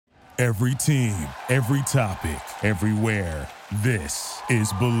Every team, every topic, everywhere. This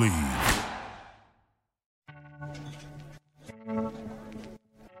is Believe.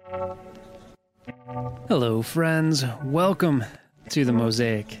 Hello, friends. Welcome to the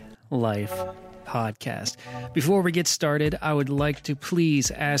Mosaic Life podcast. Before we get started, I would like to please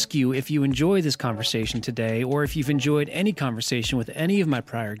ask you if you enjoy this conversation today, or if you've enjoyed any conversation with any of my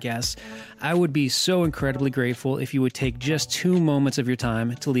prior guests, I would be so incredibly grateful if you would take just 2 moments of your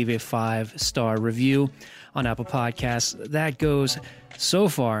time to leave a 5-star review on Apple Podcasts. That goes so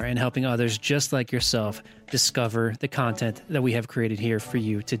far in helping others just like yourself discover the content that we have created here for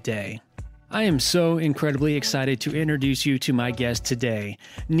you today. I am so incredibly excited to introduce you to my guest today.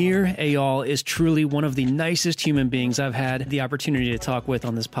 Eyal is truly one of the nicest human beings I've had the opportunity to talk with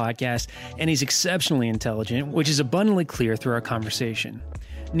on this podcast, and he's exceptionally intelligent, which is abundantly clear through our conversation.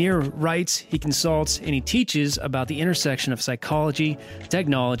 Nir writes, he consults, and he teaches about the intersection of psychology,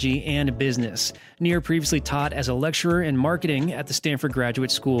 technology, and business. Nir previously taught as a lecturer in marketing at the Stanford Graduate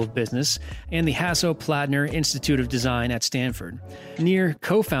School of Business and the Hasso-Plattner Institute of Design at Stanford. Nir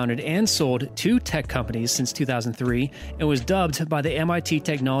co-founded and sold 2 tech companies since 2003 and was dubbed by the MIT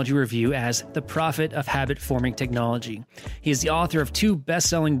Technology Review as the prophet of habit-forming technology. He is the author of 2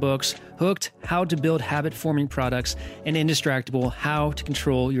 best-selling books, Hooked, How to Build Habit-Forming Products, and Indistractable, How to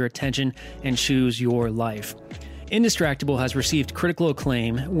Control Your Attention and Choose Your Life. Indistractable has received critical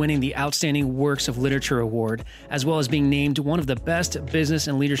acclaim, winning the Outstanding Works of Literature Award, as well as being named one of the best business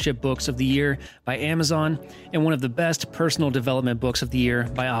and leadership books of the year by Amazon and one of the best personal development books of the year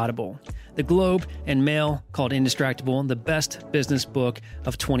by Audible. The Globe and Mail called Indistractable the best business book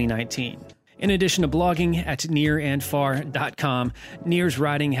of 2019. In addition to blogging at nirandfar.com, Nir's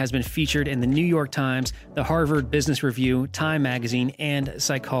writing has been featured in the New York Times, the Harvard Business Review, Time Magazine, and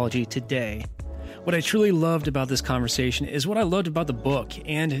Psychology Today. What I truly loved about this conversation is what I loved about the book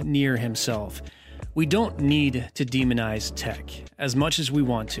and Nir himself. We don't need to demonize tech as much as we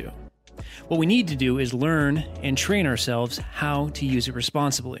want to. What we need to do is learn and train ourselves how to use it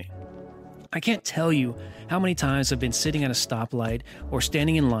responsibly. I can't tell you how many times I've been sitting at a stoplight or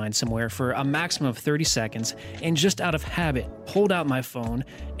standing in line somewhere for a maximum of 30 seconds and just out of habit pulled out my phone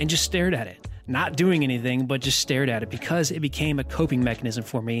and just stared at it. Not doing anything, but just stared at it because it became a coping mechanism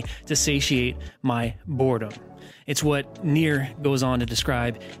for me to satiate my boredom. It's what Nir goes on to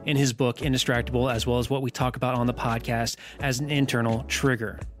describe in his book, Indistractable, as well as what we talk about on the podcast as an internal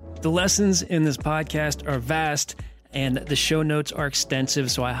trigger. The lessons in this podcast are vast, and the show notes are extensive,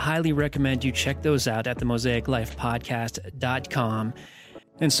 so I highly recommend you check those out at themosaiclifepodcast.com.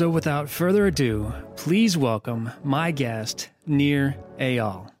 And so without further ado, please welcome my guest, Nir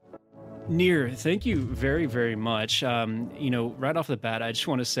Eyal. Nir, thank you very, very much. Right off the bat, I just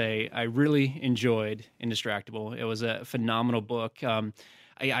want to say I really enjoyed Indistractable. It was a phenomenal book. I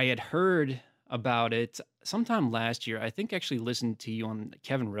had heard about it sometime last year. I think actually listened to you on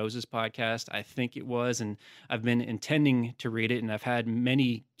Kevin Rose's podcast, I think it was, and I've been intending to read it, and I've had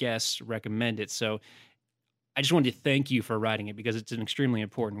many guests recommend it. So I just wanted to thank you for writing it because it's an extremely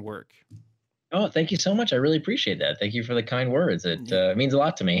important work. Oh, thank you so much. I really appreciate that. Thank you for the kind words. It means a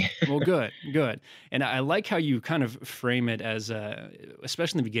lot to me. Well, good. And I like how you kind of frame it as,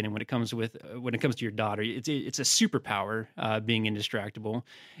 especially in the beginning, when it comes to your daughter, it's a superpower, being indistractable,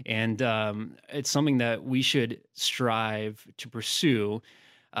 and it's something that we should strive to pursue,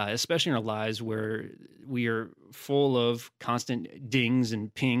 especially in our lives where we are full of constant dings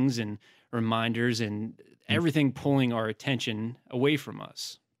and pings and reminders and everything pulling our attention away from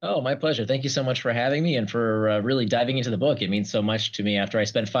us. Oh, my pleasure. Thank you so much for having me and for really diving into the book. It means so much to me after I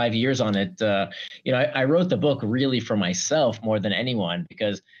spent 5 years on it. I wrote the book really for myself more than anyone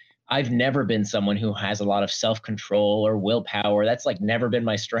because I've never been someone who has a lot of self-control or willpower. That's never been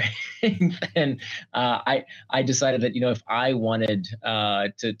my strength. And I decided that, if I wanted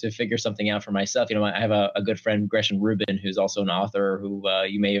to figure something out for myself, I have a good friend, Gresham Rubin, who's also an author who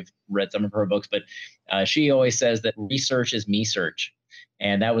you may have read some of her books, but she always says that research is me search.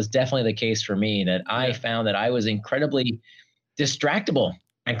 And that was definitely the case for me, that I found that I was incredibly distractible,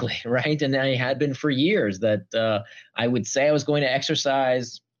 frankly, right? And I had been for years, that I would say I was going to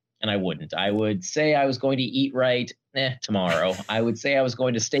exercise and I wouldn't. I would say I was going to eat right, tomorrow. I would say I was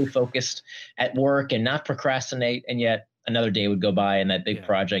going to stay focused at work and not procrastinate, and yet another day would go by and that big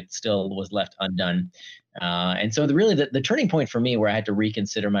project still was left undone. And so the turning point for me where I had to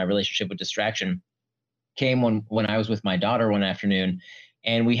reconsider my relationship with distraction came when I was with my daughter one afternoon.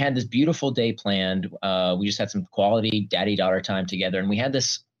 And we had this beautiful day planned. We just had some quality daddy-daughter time together. And we had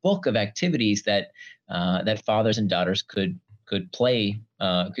this book of activities that fathers and daughters could could play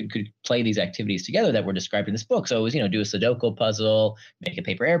could play these activities together that were described in this book. So it was, do a Sudoku puzzle, make a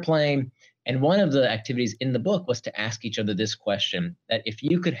paper airplane. And one of the activities in the book was to ask each other this question, that if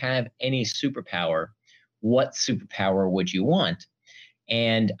you could have any superpower, what superpower would you want?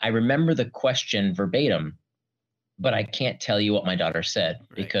 And I remember the question verbatim, but I can't tell you what my daughter said,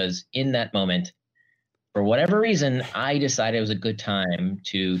 because in that moment, for whatever reason, I decided it was a good time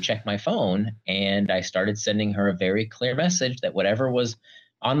to check my phone, and I started sending her a very clear message that whatever was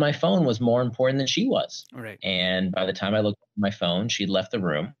on my phone was more important than she was. Right. And by the time I looked at my phone, she'd left the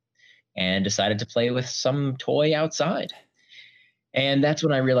room and decided to play with some toy outside. And that's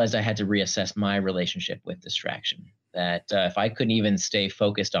when I realized I had to reassess my relationship with distraction, that if I couldn't even stay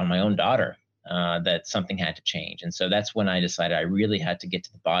focused on my own daughter, that something had to change. And so that's when I decided I really had to get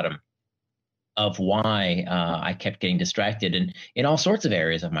to the bottom of why I kept getting distracted in all sorts of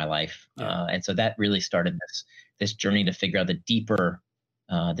areas of my life. Yeah. And so that really started this journey to figure out the deeper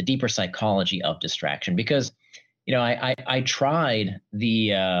psychology of distraction. Because, I tried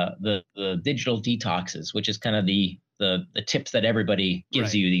the digital detoxes, which is kind of the tips that everybody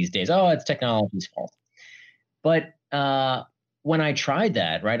gives you these days. Oh, it's technology's fault. But when I tried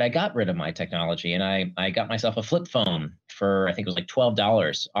that, I got rid of my technology, and I got myself a flip phone for, I think it was like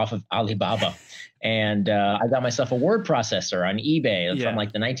 $12 off of Alibaba. And I got myself a word processor on eBay from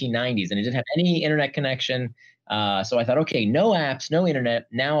like the 1990s, and it didn't have any internet connection. So I thought, okay, no apps, no internet.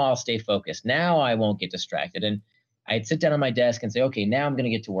 Now I'll stay focused. Now I won't get distracted. And I'd sit down on my desk and say, okay, now I'm going to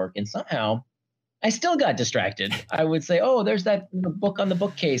get to work. And somehow I still got distracted. I would say, oh, there's that book on the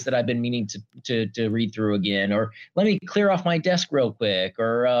bookcase that I've been meaning to read through again, or let me clear off my desk real quick,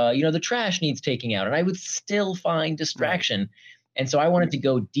 or, the trash needs taking out. And I would still find distraction. Right. And so I wanted to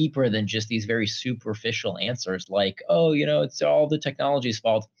go deeper than just these very superficial answers like, oh, it's all the technology's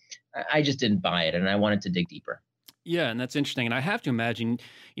fault. I just didn't buy it, and I wanted to dig deeper. Yeah, and that's interesting. And I have to imagine,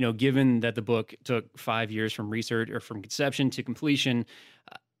 given that the book took 5 years from research or from conception to completion,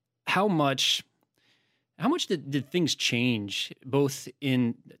 how much did things change, both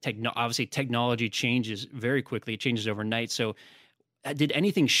in obviously technology changes very quickly, it changes overnight. So did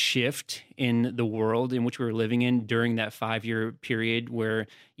anything shift in the world in which we were living in during that 5-year period where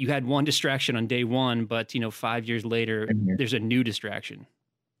you had one distraction on day one, but 5 years later, there's a new distraction?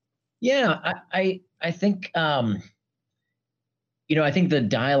 Yeah, I think, I think the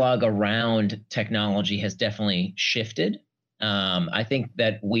dialogue around technology has definitely shifted. I think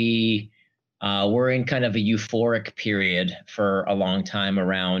that we're in kind of a euphoric period for a long time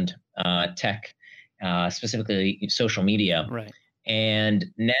around tech, specifically social media. Right. And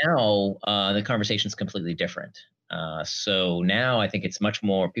now the conversation is completely different. So now I think it's much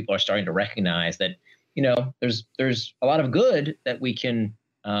more, people are starting to recognize that, there's a lot of good that we can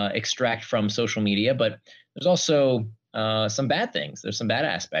extract from social media, but there's also some bad things. There's some bad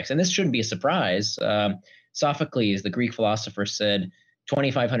aspects. And this shouldn't be a surprise. Sophocles, the Greek philosopher, said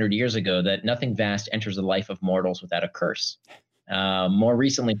 2,500 years ago that nothing vast enters the life of mortals without a curse. More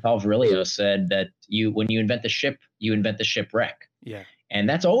recently, Paul Virilio said that when you invent the ship, you invent the shipwreck. Yeah. And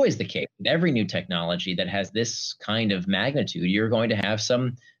that's always the case. With every new technology that has this kind of magnitude, you're going to have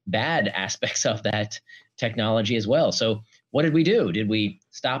some bad aspects of that technology as well. So what did we do? Did we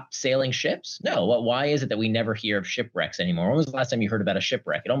stop sailing ships? No. Why is it that we never hear of shipwrecks anymore? When was the last time you heard about a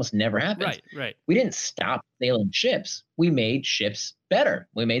shipwreck? It almost never happens. Right. We didn't stop sailing ships. We made ships better.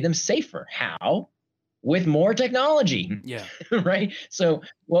 We made them safer. How? With more technology. Yeah. Right. So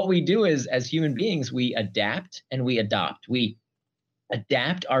what we do is, as human beings, we adapt and we adopt. We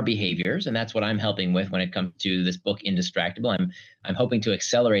adapt our behaviors, and that's what I'm helping with when it comes to this book, Indistractable. I'm hoping to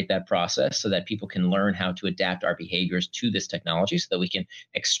accelerate that process so that people can learn how to adapt our behaviors to this technology, so that we can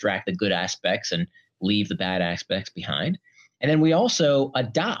extract the good aspects and leave the bad aspects behind. And then we also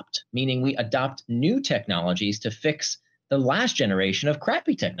adopt, meaning we adopt new technologies to fix the last generation of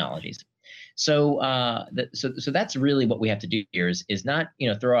crappy technologies. So so that's really what we have to do here is not,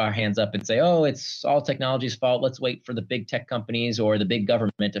 throw our hands up and say, oh, it's all technology's fault. Let's wait for the big tech companies or the big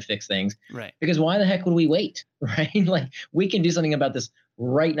government to fix things. Right. Because why the heck would we wait? Right. Like, we can do something about this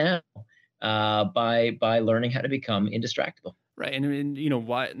right now by learning how to become indistractable. Right. And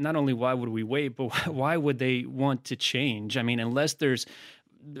why, not only why would we wait, but why would they want to change? I mean, unless there's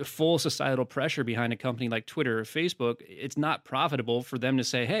the full societal pressure behind a company like Twitter or Facebook, it's not profitable for them to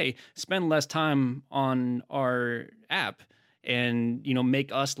say, hey, spend less time on our app and,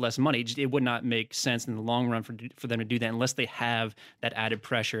 make us less money. It would not make sense in the long run for them to do that unless they have that added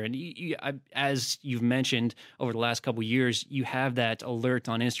pressure. And as you've mentioned over the last couple of years, you have that alert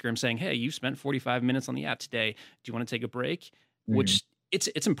on Instagram saying, hey, you spent 45 minutes on the app today. Do you want to take a break? Mm-hmm. Which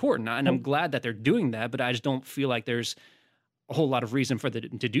it's important. And I'm glad that they're doing that, but I just don't feel like there's a whole lot of reason for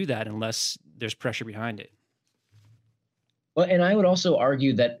them to do that unless there's pressure behind it. Well, and I would also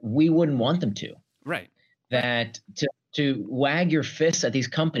argue that we wouldn't want them to. Right. That to wag your fists at these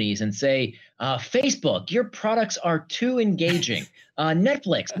companies and say, Facebook, your products are too engaging.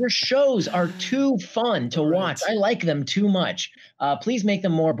 Netflix, your shows are too fun to watch. I like them too much. Please make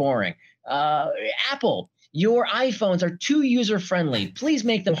them more boring. Apple, your iPhones are too user-friendly. Please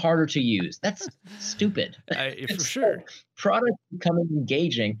make them harder to use. That's stupid. For sure. Products becoming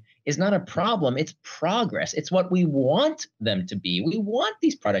engaging is not a problem. It's progress. It's what we want them to be. We want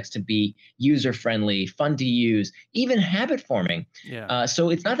these products to be user-friendly, fun to use, even habit-forming. Yeah. So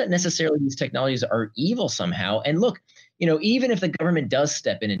it's not that necessarily these technologies are evil somehow. And look, even if the government does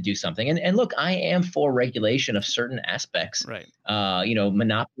step in and do something, and look, I am for regulation of certain aspects, right?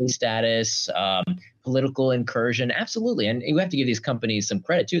 Monopoly status, political incursion, absolutely. And you have to give these companies some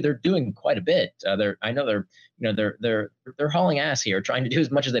credit too. They're doing quite a bit. They're hauling ass here, trying to do as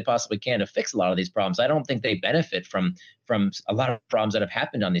much as they possibly can to fix a lot of these problems. I don't think they benefit from a lot of problems that have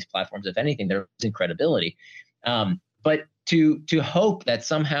happened on these platforms. If anything, they're losing credibility. But to hope that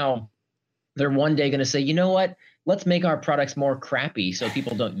somehow they're one day going to say, you know what, let's make our products more crappy so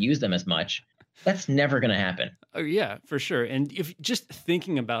people don't use them as much. That's never going to happen. Oh yeah, for sure. And if just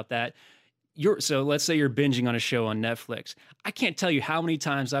thinking about that, so let's say you're binging on a show on Netflix. I can't tell you how many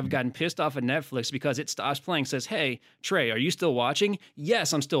times I've gotten pissed off at Netflix because it stops playing, says, "Hey, Trey, are you still watching?"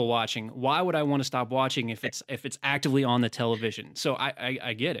 Yes, I'm still watching. Why would I want to stop watching if it's actively on the television? So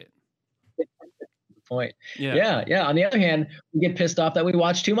I get it. Point. Yeah. On the other hand, we get pissed off that we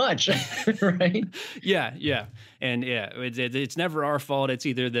watch too much, right? Yeah. And it's never our fault. It's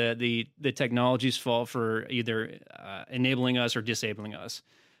either the technology's fault for either enabling us or disabling us.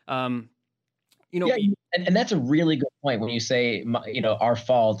 And that's a really good point when you say, our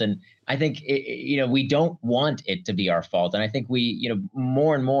fault. And I think, we don't want it to be our fault. And I think we,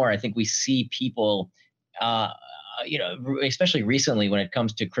 more and more, I think we see people, especially recently when it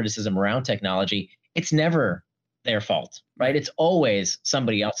comes to criticism around technology, it's never their fault, right? It's always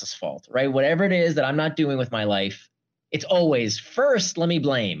somebody else's fault, right? Whatever it is that I'm not doing with my life, it's always first, let me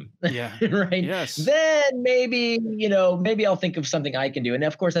blame. Yeah. Right. Yes. Then maybe I'll think of something I can do. And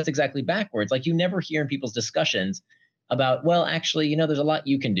of course, that's exactly backwards. Like you never hear in people's discussions about, well, actually, there's a lot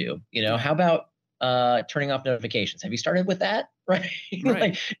you can do. How about turning off notifications? Have you started with that? Right.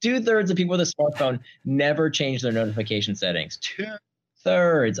 Like 2/3 of people with a smartphone never change their notification settings.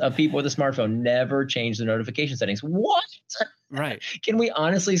 2/3 of people with a smartphone never change their notification settings. What? Right. Can we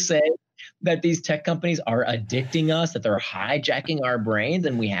honestly say that these tech companies are addicting us, that they're hijacking our brains,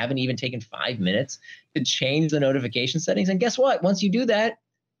 and we haven't even taken 5 minutes to change the notification settings? And guess what? Once you do that,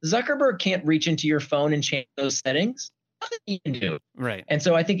 Zuckerberg can't reach into your phone and change those settings. Nothing you can do. Right. And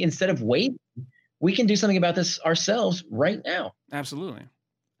so I think instead of waiting, we can do something about this ourselves right now. Absolutely.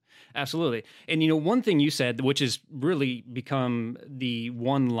 And one thing you said, which has really become the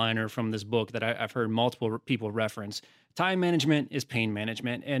one-liner from this book that I've heard multiple people reference, time management is pain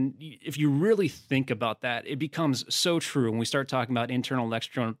management. And if you really think about that, it becomes so true when we start talking about internal,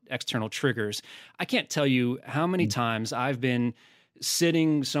 external triggers. I can't tell you how many times I've been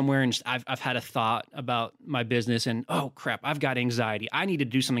sitting somewhere and I've had a thought about my business and, oh crap, I've got anxiety. I need to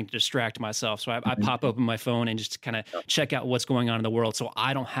do something to distract myself. So I pop open my phone and just kind of check out what's going on in the world so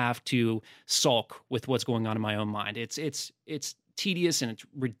I don't have to sulk with what's going on in my own mind. It's tedious and it's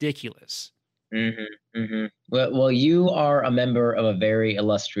ridiculous. Mm-hmm, mm-hmm. Well, you are a member of a very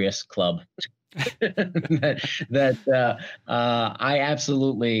illustrious club. I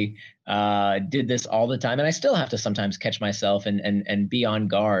absolutely did this all the time, and I still have to sometimes catch myself and be on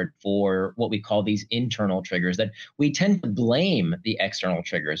guard for what we call these internal triggers that we tend to blame the external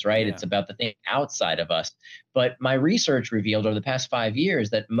triggers, right? Yeah. It's about the thing outside of us. But my research revealed over the past 5 years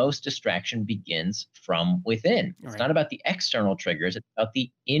that most distraction begins from within. It's not about the external triggers, it's about the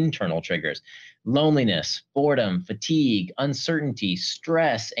internal triggers. Loneliness, boredom, fatigue, uncertainty,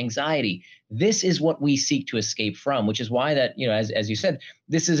 stress, anxiety. This is what we seek to escape from, which is why that, as you said,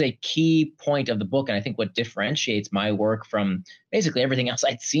 this is a key point of the book. And I think what differentiates my work from basically everything else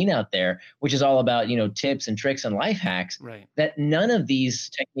I'd seen out there, which is all about, tips and tricks and life hacks, that none of these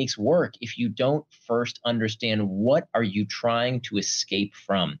techniques work if you don't first understand what are you trying to escape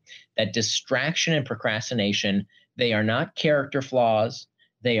from. That distraction and procrastination, they are not character flaws.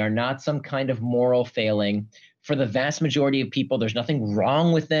 They are not some kind of moral failing. For the vast majority of people, there's nothing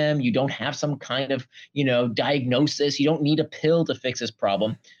wrong with them. You don't have some kind of, diagnosis. You don't need a pill to fix this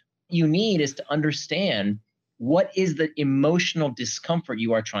problem. What you need is to understand what is the emotional discomfort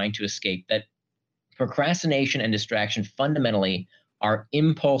you are trying to escape. That procrastination and distraction fundamentally are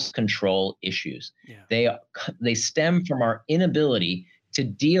impulse control issues. Yeah. They stem from our inability to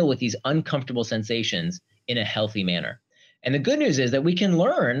deal with these uncomfortable sensations in a healthy manner. And the good news is that we can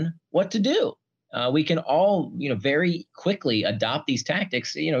learn what to do. We can all, very quickly adopt these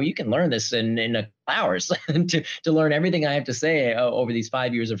tactics. You can learn this in hours to learn everything I have to say over these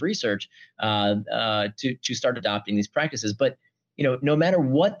 5 years of research to start adopting these practices. But no matter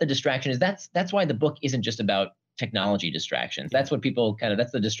what the distraction is, that's why the book isn't just about technology distractions. That's what people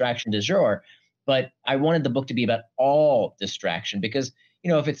that's the distraction du jour. But I wanted the book to be about all distraction because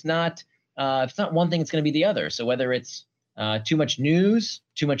if it's not one thing, it's going to be the other. So whether it's too much news,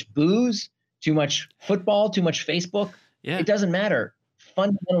 too much booze, too much football, too much Facebook, it doesn't matter.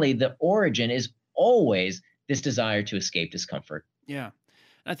 Fundamentally, the origin is always this desire to escape discomfort. Yeah.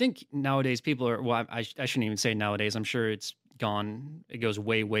 I think nowadays people are, well, I shouldn't even say nowadays. I'm sure it goes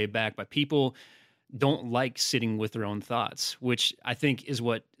way, way back, but people don't like sitting with their own thoughts, which I think is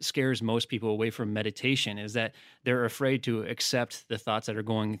what scares most people away from meditation, is that they're afraid to accept the thoughts that are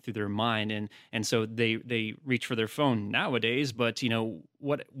going through their mind. And so they reach for their phone nowadays. But,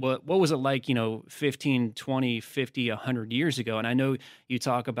 what was it like, 15, 20, 50, 100 years ago? And I know you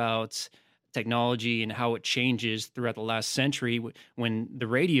talk about technology and how it changes throughout the last century when the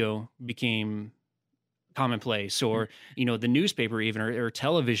radio became commonplace, or, the newspaper even, or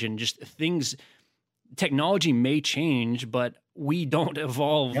television, just things. Technology may change, but we don't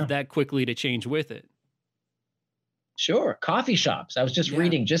evolve that quickly to change with it. Sure. Coffee shops. I was just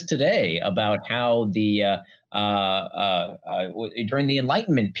reading just today about how during the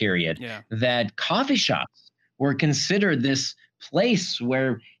Enlightenment period, that coffee shops were considered this place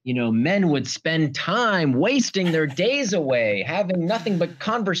where, men would spend time wasting their days away, having nothing but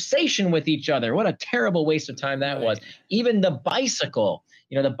conversation with each other. What a terrible waste of time that was. Even the bicycle.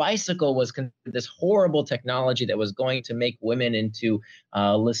 The bicycle was this horrible technology that was going to make women into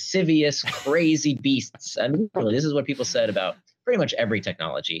lascivious, crazy beasts. I mean, really, this is what people said about pretty much every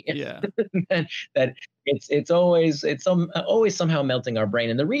technology. Yeah. that it's always somehow melting our brain.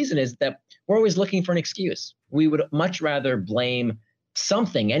 And the reason is that we're always looking for an excuse. We would much rather blame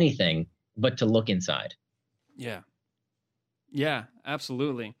anything, but to look inside. Yeah. Yeah,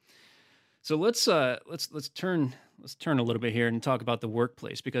 absolutely. So let's turn a little bit here and talk about the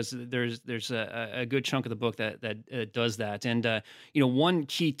workplace, because there's a good chunk of the book that does that. And one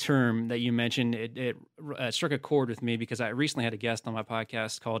key term that you mentioned, it struck a chord with me, because I recently had a guest on my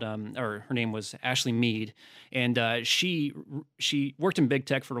podcast called her name was Ashley Mead, and she worked in big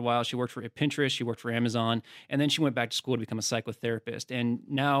tech for a while. She worked for Pinterest, she worked for Amazon, and then she went back to school to become a psychotherapist. And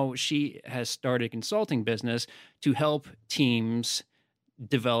now she has started a consulting business to help teams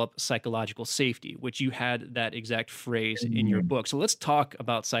develop psychological safety, which you had that exact phrase in your book. So let's talk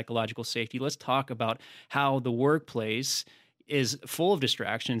about psychological safety. Let's talk about how the workplace is full of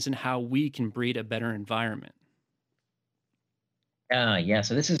distractions and how we can breed a better environment.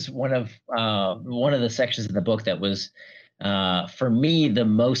 So this is one of the sections of the book that was, for me, the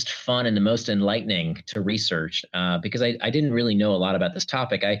most fun and the most enlightening to research, because I didn't really know a lot about this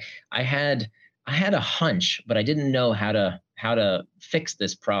topic. I had a hunch, but I didn't know how to fix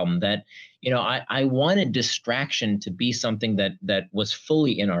this problem. That I wanted distraction to be something that was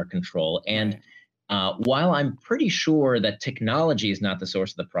fully in our control. And while I'm pretty sure that technology is not the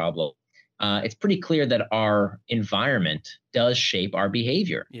source of the problem, it's pretty clear that our environment does shape our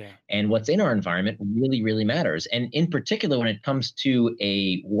behavior. And what's in our environment really, really matters. And in particular, when it comes to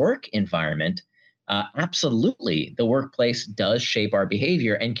a work environment, absolutely, the workplace does shape our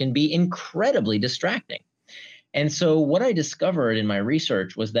behavior and can be incredibly distracting. And so what I discovered in my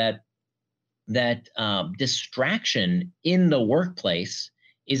research was that distraction in the workplace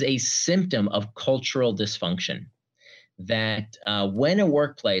is a symptom of cultural dysfunction. That when a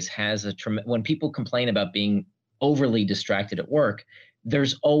workplace has when people complain about being overly distracted at work,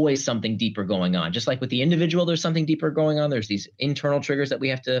 there's always something deeper going on. Just like with the individual, there's something deeper going on. There's these internal triggers that we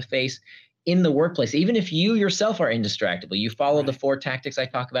have to face in the workplace. Even if you yourself are indistractable, you follow the 4 tactics I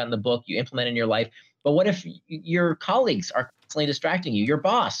talk about in the book, you implement in your life. But what if your colleagues are constantly distracting you? Your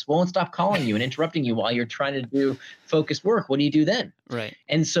boss won't stop calling you and interrupting you while you're trying to do focused work. What do you do then? Right.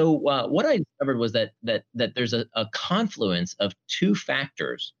 And so what I discovered was that there's a confluence of 2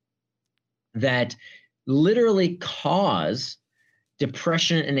 factors that literally cause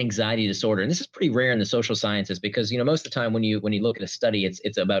depression and anxiety disorder. And this is pretty rare in the social sciences, because most of the time when you look at a study,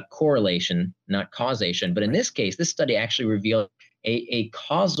 it's about correlation, not causation. But in this case, this study actually revealed a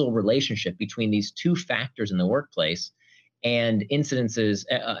causal relationship between these 2 factors in the workplace and incidences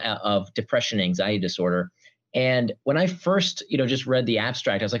of depression and anxiety disorder. And when I first just read the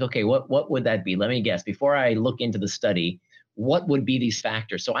abstract, I was like, okay, what would that be? Let me guess. Before I look into the study, what would be these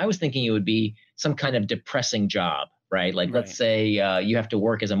factors? So I was thinking it would be some kind of depressing job, right? Like, let's say you have to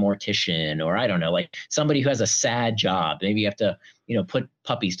work as a mortician, or I don't know, like somebody who has a sad job. Maybe you have to, put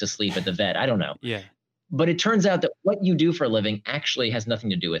puppies to sleep at the vet. I don't know. Yeah. But it turns out that what you do for a living actually has nothing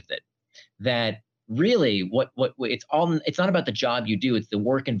to do with it. That really it's not about the job you do, it's the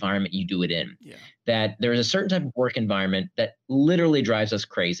work environment you do it in. Yeah. That there's a certain type of work environment that literally drives us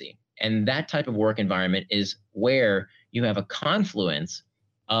crazy. And that type of work environment is where you have a confluence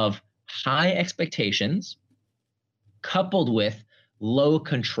of high expectations coupled with low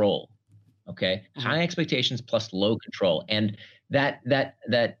control. Okay. Mm-hmm. High expectations plus low control. And if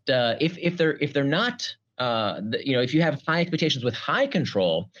they're not, if you have high expectations with high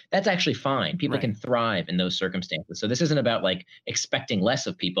control, that's actually fine. People can thrive in those circumstances. So this isn't about like expecting less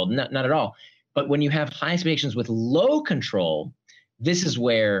of people, not at all. But when you have high expectations with low control, this is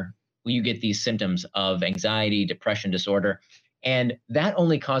where you get these symptoms of anxiety, depression, disorder. And that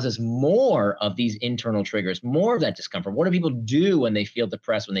only causes more of these internal triggers, more of that discomfort. What do people do when they feel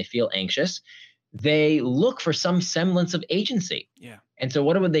depressed, when they feel anxious? They look for some semblance of agency. Yeah. And so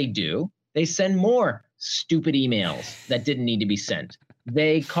what would they do? They send more stupid emails that didn't need to be sent.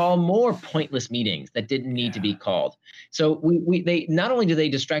 They call more pointless meetings that didn't need to be called. So they not only do they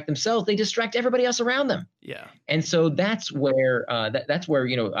distract themselves, they distract everybody else around them. Yeah. And so that's where I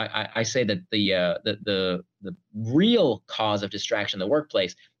say that the real cause of distraction in the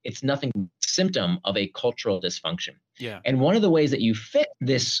workplace, it's nothing but a symptom of a cultural dysfunction. Yeah. And one of the ways that you fix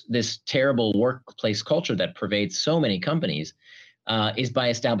this terrible workplace culture that pervades so many companies is by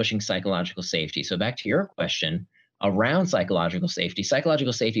establishing psychological safety. So back to your question around psychological safety.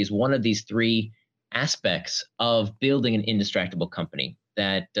 Psychological safety is one of these three aspects of building an indistractable company.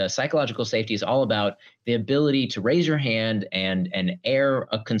 That psychological safety is all about the ability to raise your hand and air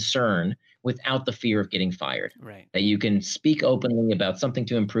a concern without the fear of getting fired. Right. That you can speak openly about something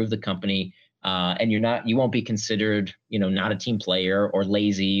to improve the company, and you won't be considered, not a team player or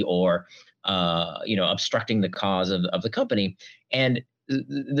lazy or obstructing the cause of the company. And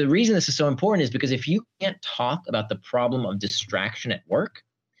the reason this is so important is because if you can't talk about the problem of distraction at work,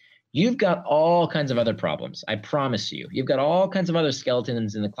 you've got all kinds of other problems. I promise you. You've got all kinds of other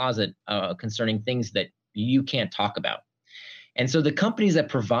skeletons in the closet concerning things that you can't talk about. And so the companies that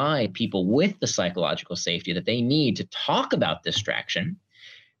provide people with the psychological safety that they need to talk about distraction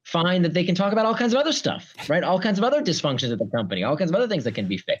find that they can talk about all kinds of other stuff, right? All kinds of other dysfunctions at the company, all kinds of other things that can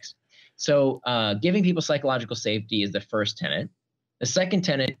be fixed. So giving people psychological safety is the first tenet. The second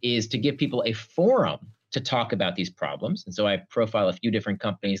tenet is to give people a forum to talk about these problems. And so I profile a few different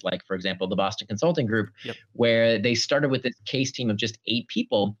companies, like, for example, the Boston Consulting Group, where they started with this case team of just 8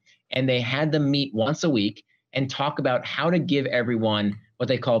 people, and they had them meet once a week and talk about how to give everyone what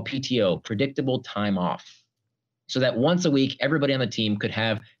they call PTO, predictable time off. So that once a week, everybody on the team could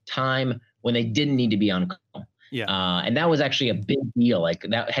have time when they didn't need to be on call. Yeah. And that was actually a big deal. Like,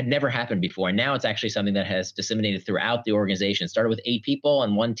 that had never happened before. And now it's actually something that has disseminated throughout the organization. It started with 8 people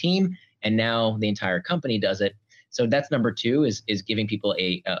on one team, and now the entire company does it. So that's number 2, is giving people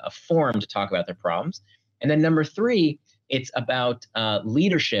a forum to talk about their problems. And then number 3, it's about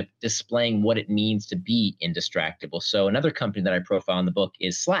leadership displaying what it means to be indistractable. So another company that I profile in the book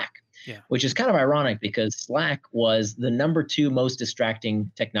is Slack. Yeah. Which is kind of ironic because Slack was the number 2 most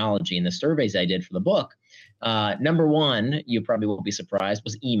distracting technology in the surveys I did for the book. Number 1, you probably won't be surprised,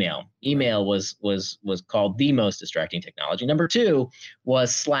 was email. Email was called the most distracting technology. Number 2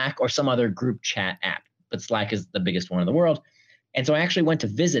 was Slack or some other group chat app, but Slack is the biggest one in the world. And so I actually went to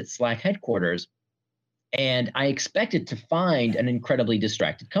visit Slack headquarters, and I expected to find an incredibly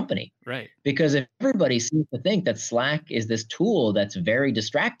distracted company. Right. Because if everybody seems to think that Slack is this tool that's very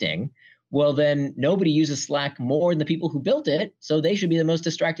distracting, well, then nobody uses Slack more than the people who built it, so they should be the most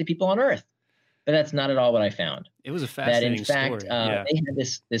distracted people on earth. But that's not at all what I found. It was a fascinating story. That in fact, they had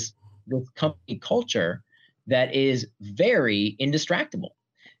this company culture that is very indistractable.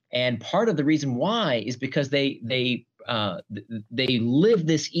 And part of the reason why is because they live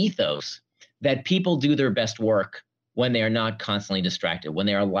this ethos that people do their best work when they are not constantly distracted, when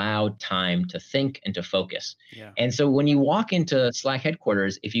they are allowed time to think and to focus. Yeah. And so when you walk into Slack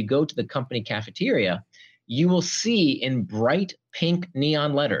headquarters, if you go to the company cafeteria, you will see in bright pink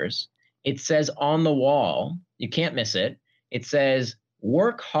neon letters, it says on the wall, you can't miss it, it says,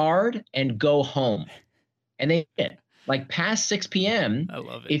 work hard and go home. And they did. Like past 6 p.m., I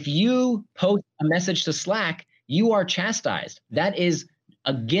love it. If you post a message to Slack, you are chastised. That is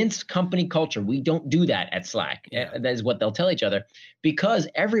against company culture. We don't do that at Slack. Yeah. That is what they'll tell each other, because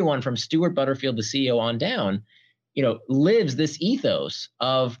everyone from Stuart Butterfield, the CEO, on down, lives this ethos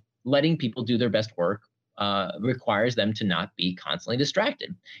of letting people do their best work requires them to not be constantly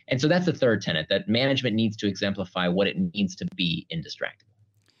distracted. And so that's the third tenet, that management needs to exemplify what it means to be indistractable.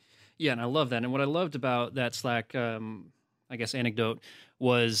 Yeah, and I love that. And what I loved about that Slack, I guess, anecdote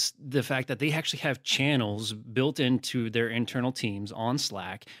was the fact that they actually have channels built into their internal teams on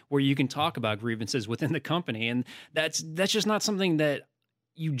Slack where you can talk about grievances within the company. And that's just not something that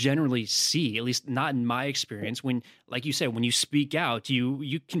you generally see, at least not in my experience. When, like you said, when you speak out,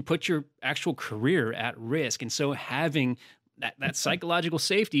 you can put your actual career at risk. And so having that psychological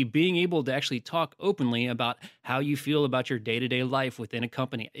safety, being able to actually talk openly about how you feel about your day-to-day life within a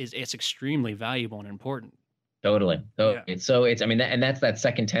company it's extremely valuable and important. Totally. Yeah. So it's, I mean, and that's that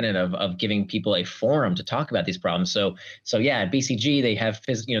second tenet of giving people a forum to talk about these problems. So yeah, at BCG, they have,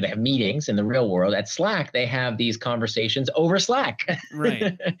 they have meetings in the real world. At Slack, they have these conversations over Slack.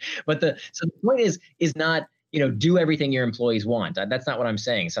 Right. But the point is not, do everything your employees want. That's not what I'm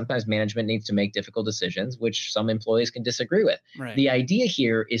saying. Sometimes management needs to make difficult decisions, which some employees can disagree with. Right. The idea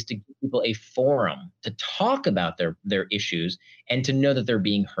here is to give people a forum to talk about their issues and to know that they're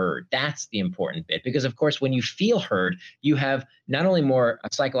being heard. That's the important bit, because of course, when you feel heard, you have not only more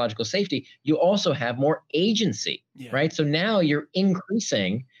psychological safety, you also have more agency, right? So now you're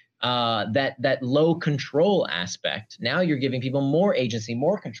increasing that low control aspect. Now you're giving people more agency,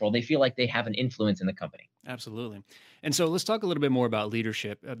 more control. They feel like they have an influence in the company. Absolutely. And so let's talk a little bit more about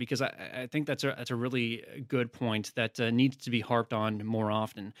leadership, because I think that's a really good point that needs to be harped on more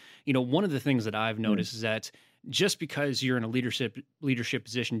often. One of the things that I've noticed is that just because you're in a leadership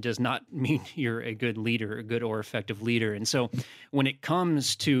position does not mean you're a good leader, a good or effective leader. And so when it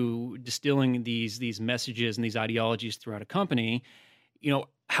comes to distilling these messages and these ideologies throughout a company,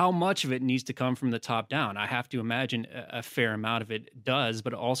 how much of it needs to come from the top down? I have to imagine a fair amount of it does,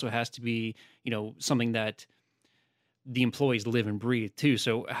 but it also has to be, something that the employees live and breathe too.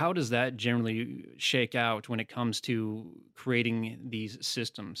 So how does that generally shake out when it comes to creating these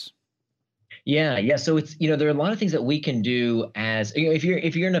systems? Yeah. So it's, there are a lot of things that we can do as, if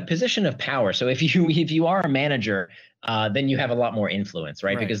you're in a position of power. So if you are a manager, then you have a lot more influence,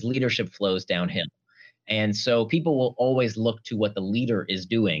 right? Because leadership flows downhill. And so people will always look to what the leader is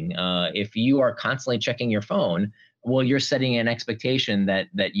doing. If you are constantly checking your phone, well, you're setting an expectation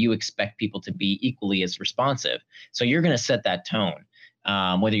that you expect people to be equally as responsive. So you're going to set that tone,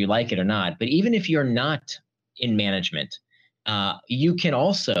 whether you like it or not. But even if you're not in management, you can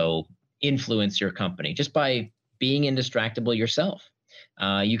also influence your company just by being indistractable yourself.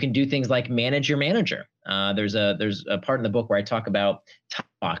 You can do things like manage your manager. There's a part in the book where I talk about time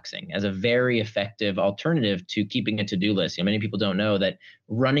boxing as a very effective alternative to keeping a to-do list. Many people don't know that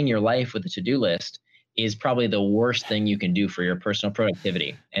running your life with a to-do list is probably the worst thing you can do for your personal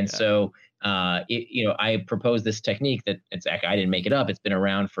productivity. And so, I propose this technique that I didn't make it up. It's been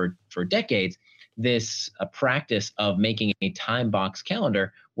around for decades. This practice of making a time box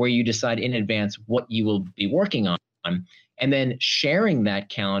calendar where you decide in advance what you will be working on, and then sharing that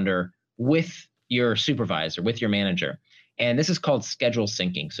calendar with your supervisor, with your manager. And this is called schedule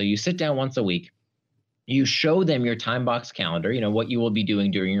syncing. So you sit down once a week, you show them your time box calendar, what you will be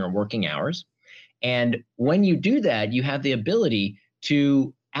doing during your working hours. And when you do that, you have the ability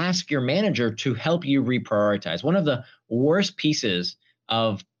to ask your manager to help you reprioritize. One of the worst pieces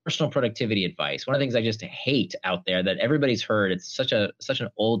of personal productivity advice, one of the things I just hate out there that everybody's heard, it's such an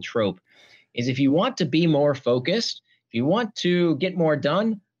old trope, is if you want to be more focused, if you want to get more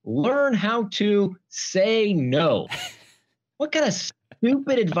done, learn how to say no. What kind of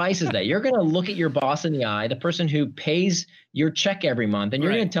stupid advice is that? You're going to look at your boss in the eye, the person who pays your check every month, and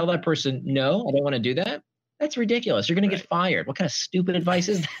you're going to tell that person, no, I don't want to do that. That's ridiculous. You're going to get fired. What kind of stupid advice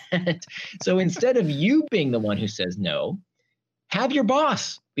is that? So instead of you being the one who says no, have your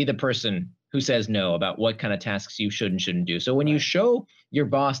boss be the person who says no about what kind of tasks you should and shouldn't do. So when you show your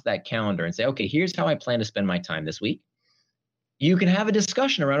boss that calendar and say, okay, here's how I plan to spend my time this week, you can have a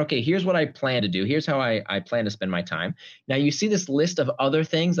discussion around, okay, here's what I plan to do. Here's how I plan to spend my time. Now you see this list of other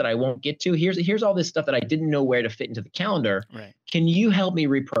things that I won't get to. Here's all this stuff that I didn't know where to fit into the calendar. Right. Can Can you help me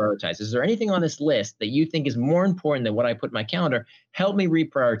reprioritize? Is there anything on this list that you think is more important than what I put in my calendar? Help me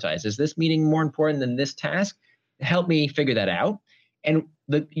reprioritize. Is this meeting more important than this task? Help me figure that out. And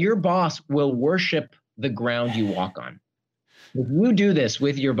your boss will worship the ground you walk on. If you do this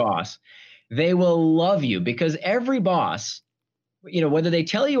with your boss, they will love you, because every boss, whether they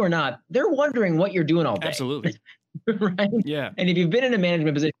tell you or not, they're wondering what you're doing all day. Absolutely. Right? Yeah. And if you've been in a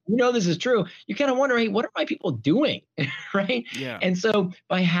management position, this is true. You kind of wonder, hey, what are my people doing? Right? Yeah. And so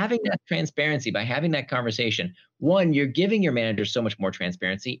by having that transparency, by having that conversation, one, you're giving your manager so much more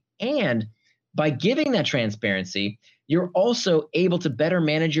transparency, and by giving that transparency, you're also able to better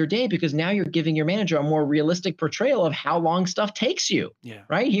manage your day, because now you're giving your manager a more realistic portrayal of how long stuff takes you. Yeah.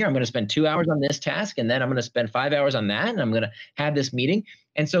 Right here, I'm going to spend 2 hours on this task, and then I'm going to spend 5 hours on that, and I'm going to have this meeting.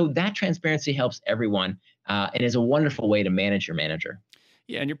 And so that transparency helps everyone, and is a wonderful way to manage your manager.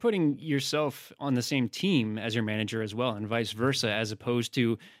 Yeah, and you're putting yourself on the same team as your manager as well, and vice versa, as opposed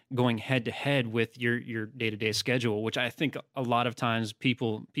to going head to head with your day-to-day schedule, which I think a lot of times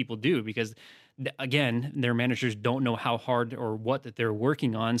people do, because again, their managers don't know how hard or what that they're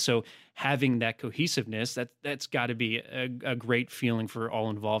working on. So having that cohesiveness, that's got to be a great feeling for all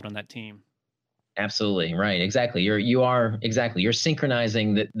involved on that team. Absolutely right. Exactly. You're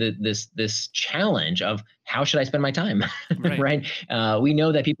synchronizing this challenge of how should I spend my time, Right. right? We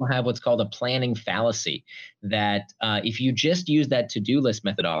know that people have what's called a planning fallacy. That if you just use that to-do list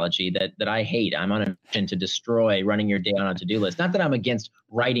methodology that I hate, I'm on a mission to destroy running your day on a to-do list. Not that I'm against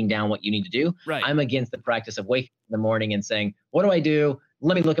writing down what you need to do. Right. I'm against the practice of waking up in the morning and saying, "What do I do?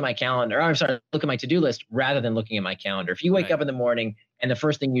 Let me look at my calendar." Or, I'm sorry, look at my to-do list rather than looking at my calendar. If you wake Right. up in the morning and the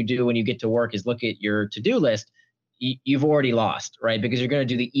first thing you do when you get to work is look at your to-do list, you've already lost, right? Because you're going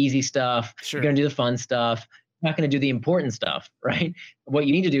to do the easy stuff. Sure. You're going to do the fun stuff. You're not going to do the important stuff, right? What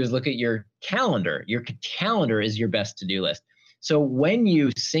you need to do is look at your calendar. Your calendar is your best to-do list. So when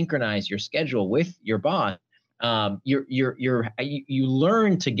you synchronize your schedule with your boss, you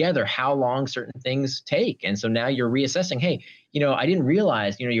learn together how long certain things take. And so now you're reassessing, hey, I didn't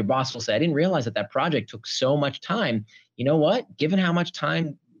realize, your boss will say, I didn't realize that project took so much time. You know what? Given how much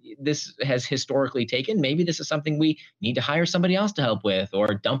time this has historically taken, maybe this is something we need to hire somebody else to help with, or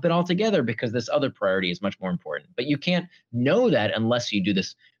dump it all together because this other priority is much more important. But you can't know that unless you do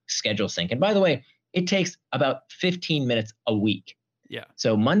this schedule sync. And by the way, it takes about 15 minutes a week. Yeah.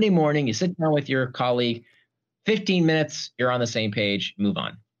 So Monday morning, you sit down with your colleague, 15 minutes, you're on the same page, move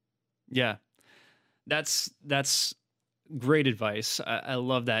on. Yeah. That's great advice. I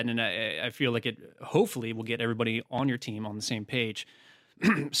love that. And I feel like it hopefully will get everybody on your team on the same page.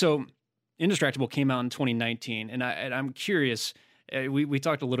 So Indistractable came out in 2019, and I'm curious, we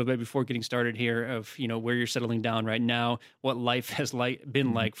talked a little bit before getting started here of, where you're settling down right now, what life has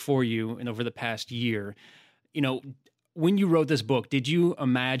been like for you and over the past year. When you wrote this book, did you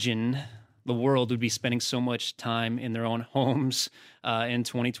imagine the world would be spending so much time in their own homes in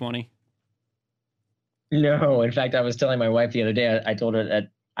 2020? No, in fact, I was telling my wife the other day, I told her that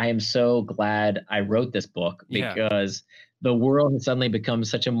I am so glad I wrote this book, because the world has suddenly become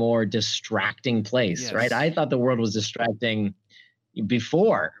such a more distracting place, Yes. right? I thought the world was distracting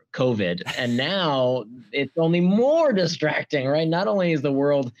before COVID, and now it's only more distracting, right? Not only is the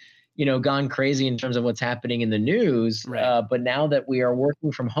world, gone crazy in terms of what's happening in the news, Right. but now that we are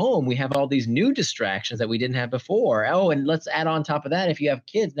working from home, we have all these new distractions that we didn't have before. Oh, and let's add on top of that, if you have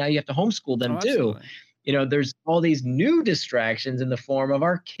kids, now you have to homeschool them too. Absolutely. There's all these new distractions in the form of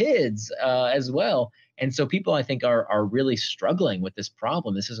our kids as well. And so people, I think, are really struggling with this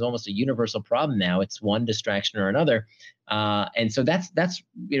problem. This is almost a universal problem now. It's one distraction or another. And so that's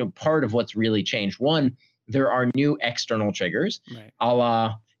part of what's really changed. One, there are new external triggers, Right. a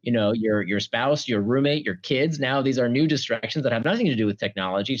la, your spouse, your roommate, your kids. Now these are new distractions that have nothing to do with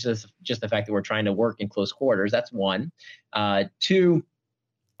technology. Just the fact that we're trying to work in close quarters. That's one. Two,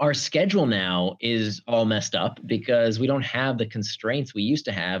 our schedule now is all messed up because we don't have the constraints we used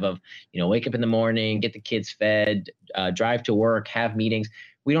to have of, wake up in the morning, get the kids fed, drive to work, have meetings.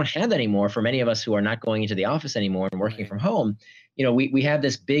 We don't have that anymore for many of us who are not going into the office anymore and working Right. from home. We have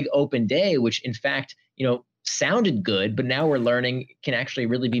this big open day, which in fact, sounded good, but now we're learning can actually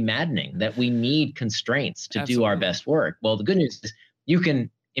really be maddening, that we need constraints to do our Absolutely. best work. Well, the good news is you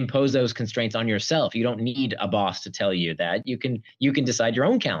can impose those constraints on yourself. You don't need a boss to tell you that. You can decide your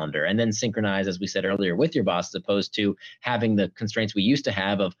own calendar and then synchronize, as we said earlier, with your boss, as opposed to having the constraints we used to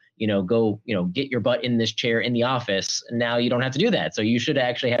have of, go, get your butt in this chair in the office. Now you don't have to do that. So you should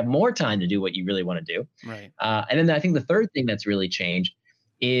actually have more time to do what you really want to do. Right. And then I think the third thing that's really changed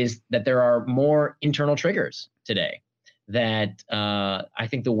is that there are more internal triggers today, that I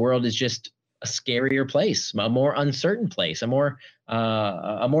think the world is just a scarier place, a more uncertain place, a more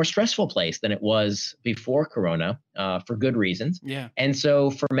stressful place than it was before Corona, for good reasons. Yeah. And so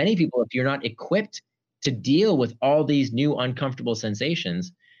for many people, if you're not equipped to deal with all these new uncomfortable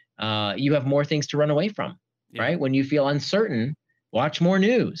sensations, you have more things to run away from, Yeah. right? When you feel uncertain, watch more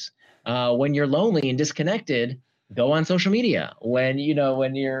news. When you're lonely and disconnected, go on social media. When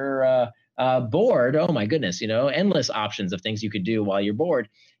you're bored, oh my goodness, endless options of things you could do while you're bored.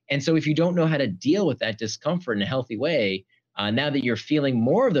 And so if you don't know how to deal with that discomfort in a healthy way, Now that you're feeling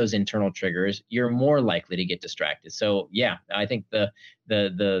more of those internal triggers, you're more likely to get distracted. So yeah, I think the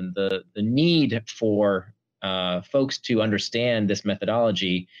need for folks to understand this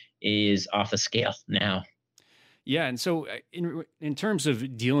methodology is off the scale now. Yeah, and so in terms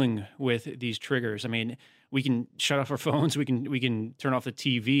of dealing with these triggers, I mean, we can shut off our phones, we can turn off the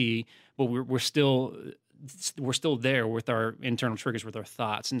TV, but we're still there with our internal triggers, with our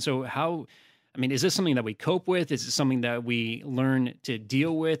thoughts. And so how, I mean, is this something that we cope with? Is it something that we learn to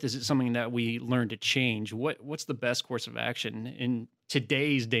deal with? Is it something that we learn to change? What's the best course of action in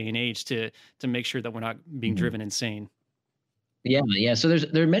today's day and age to make sure that we're not being driven insane? Yeah. So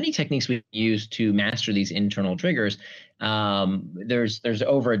there are many techniques we use to master these internal triggers. There's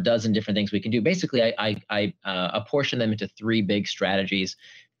over a dozen different things we can do. Basically, I apportion them into three big strategies.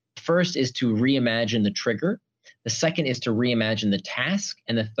 First is to reimagine the trigger. The second is to reimagine the task,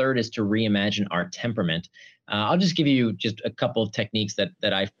 and the third is to reimagine our temperament. I'll just give you just a couple of techniques that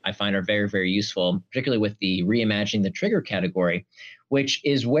I find are very, very useful, particularly with the reimagining the trigger category, which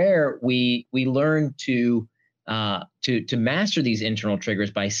is where we learn to master these internal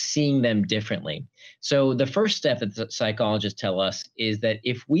triggers by seeing them differently. So the first step that the psychologists tell us is that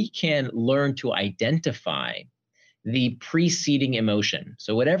if we can learn to identify the preceding emotion,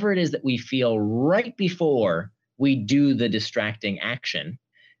 so whatever it is that we feel right before we do the distracting action,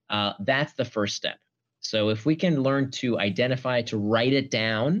 that's the first step. So if we can learn to identify, to write it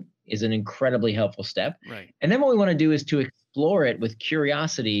down, is an incredibly helpful step. Right. And then what we want to do is to explore it with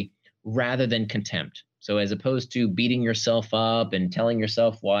curiosity rather than contempt. So as opposed to beating yourself up and telling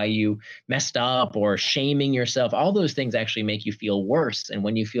yourself why you messed up or shaming yourself, all those things actually make you feel worse. And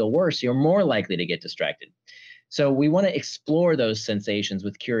when you feel worse, you're more likely to get distracted. So we want to explore those sensations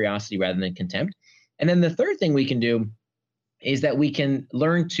with curiosity rather than contempt. And then the third thing we can do is that we can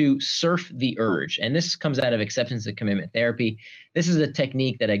learn to surf the urge. And this comes out of acceptance and commitment therapy. This is a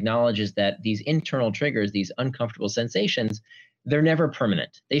technique that acknowledges that these internal triggers, these uncomfortable sensations, they're never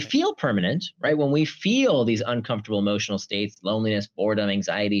permanent. They feel permanent, right? When we feel these uncomfortable emotional states, loneliness, boredom,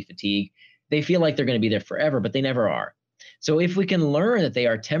 anxiety, fatigue, they feel like they're going to be there forever, but they never are. So if we can learn that they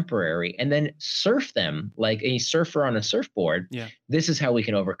are temporary and then surf them like a surfer on a surfboard, this is how we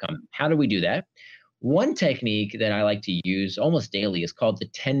can overcome them. How do we do that? One technique that I like to use almost daily is called the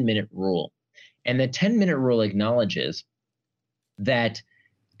 10-minute rule. And the 10-minute rule acknowledges that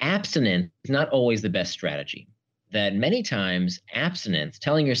abstinence is not always the best strategy. That many times abstinence,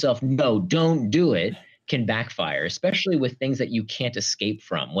 telling yourself, no, don't do it, can backfire, especially with things that you can't escape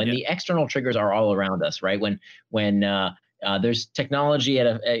from. When the external triggers are all around us, right? When there's technology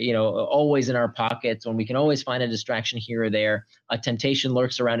always in our pockets, when we can always find a distraction here or there, a temptation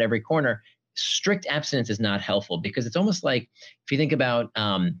lurks around every corner. Strict abstinence is not helpful because it's almost like if you think about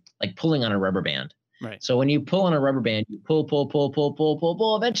like pulling on a rubber band. Right. So when you pull on a rubber band, you pull.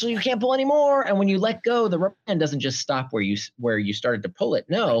 Eventually, you can't pull anymore. And when you let go, the rubber band doesn't just stop where you started to pull it.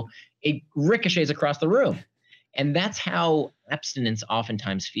 No, it ricochets across the room. And that's how abstinence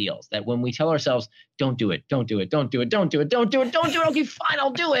oftentimes feels. That when we tell ourselves, don't do it, don't do it, don't do it, don't do it, don't do it, don't do it. Okay, fine, I'll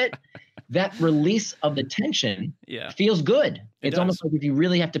do it. That release of the tension feels good. It's almost like if you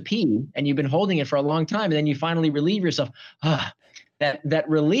really have to pee and you've been holding it for a long time and then you finally relieve yourself. That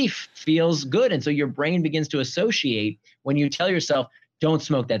relief feels good. And so your brain begins to associate when you tell yourself, don't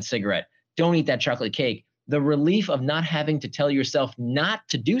smoke that cigarette, don't eat that chocolate cake. The relief of not having to tell yourself not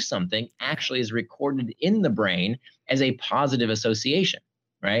to do something actually is recorded in the brain as a positive association,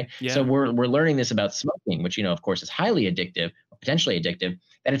 right? Yeah. So we're learning this about smoking, which, of course, is highly addictive, potentially addictive,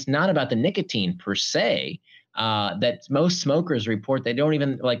 that it's not about the nicotine per se. That most smokers report they don't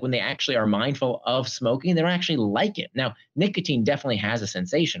even like when they actually are mindful of smoking, they don't actually like it. Now, nicotine definitely has a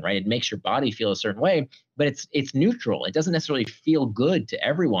sensation, right? It makes your body feel a certain way, but it's neutral. It doesn't necessarily feel good to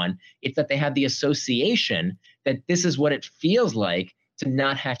everyone. It's that they have the association that this is what it feels like to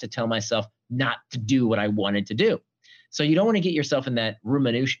not have to tell myself not to do what I wanted to do. So you don't want to get yourself in that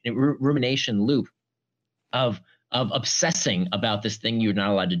rumination loop of obsessing about this thing you're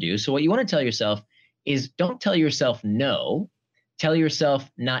not allowed to do. So what you want to tell yourself is don't tell yourself no, tell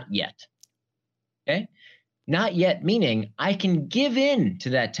yourself not yet. Okay? Not yet, meaning I can give in to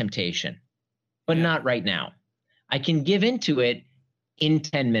that temptation, but not right now. I can give into it in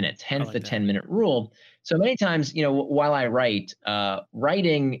 10 minutes, hence the 10-minute rule. So many times, while I write,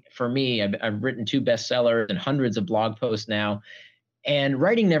 writing for me, I've written 2 bestsellers and hundreds of blog posts now. And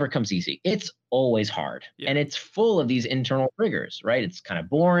writing never comes easy. It's always hard. And it's full of these internal triggers, right? It's kind of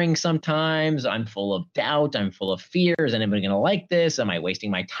boring sometimes. I'm full of doubt. I'm full of fear. Is anybody going to like this? Am I wasting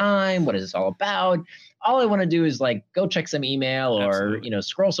my time? What is this all about? All I want to do is go check some email or,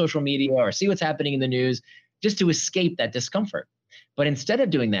 scroll social media or see what's happening in the news. just to escape that discomfort. But instead of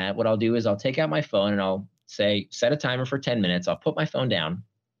doing that, what I'll do is I'll take out my phone and I'll say, set a timer for 10 minutes. I'll put my phone down.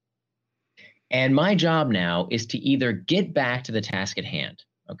 And my job now is to either get back to the task at hand.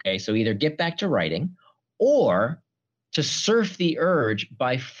 Okay, so either get back to writing or to surf the urge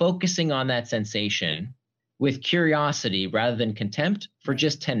by focusing on that sensation with curiosity rather than contempt for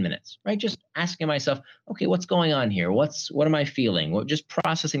just 10 minutes, right? Just asking myself, okay, what's going on here? What am I feeling? Just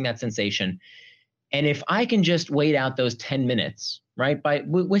processing that sensation. And if I can just wait out those 10 minutes, right,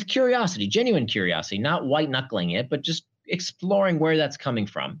 with curiosity, genuine curiosity, not white knuckling it, but just exploring where that's coming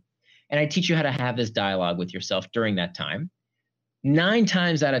from. And I teach you how to have this dialogue with yourself during that time. 9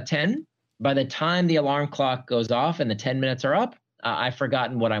 times out of 10, by the time the alarm clock goes off and the 10 minutes are up, I've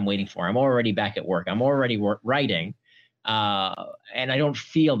forgotten what I'm waiting for. I'm already back at work. I'm already writing. And I don't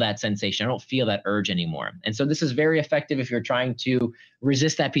feel that sensation. I don't feel that urge anymore. And so this is very effective if you're trying to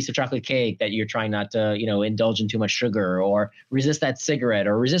resist that piece of chocolate cake that you're trying not to, indulge in too much sugar, or resist that cigarette,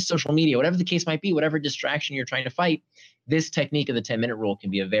 or resist social media, whatever the case might be, whatever distraction you're trying to fight. This technique of the 10-minute rule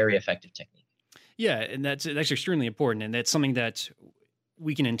can be a very effective technique. Yeah, and that's extremely important. And that's something that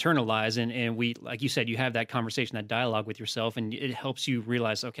we can internalize, and we, like you said, you have that conversation, that dialogue with yourself, and it helps you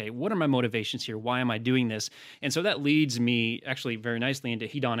realize, okay, what are my motivations here? Why am I doing this? And so that leads me actually very nicely into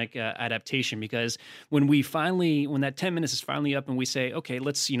hedonic adaptation, because when that 10 minutes is finally up and we say, okay,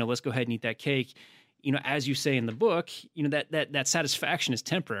 let's go ahead and eat that cake, as you say in the book, that satisfaction is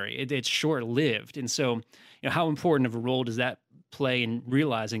temporary. It's short-lived. And so, how important of a role does that play in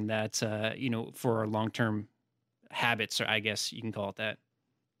realizing that, for our long-term habits, or I guess you can call it that?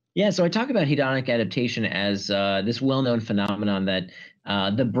 Yeah, so I talk about hedonic adaptation as this well-known phenomenon that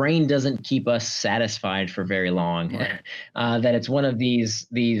the brain doesn't keep us satisfied for very long. Right. That it's one of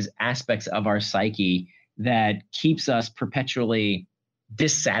these aspects of our psyche that keeps us perpetually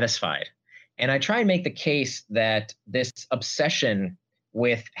dissatisfied. And I try and make the case that this obsession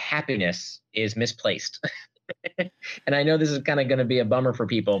with happiness is misplaced. And I know this is kind of going to be a bummer for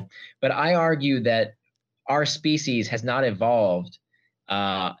people, but I argue that our species has not evolved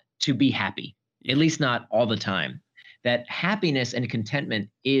to be happy, at least not all the time. That happiness and contentment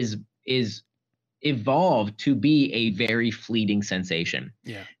is evolved to be a very fleeting sensation.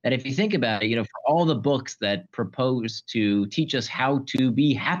 Yeah. That if you think about it, for all the books that propose to teach us how to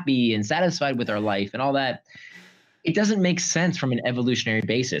be happy and satisfied with our life and all that, it doesn't make sense from an evolutionary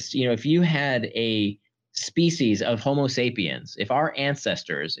basis. If you had a species of Homo sapiens, if our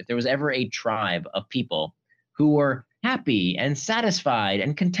ancestors, if there was ever a tribe of people who were happy and satisfied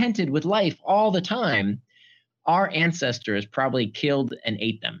and contented with life all the time, our ancestors probably killed and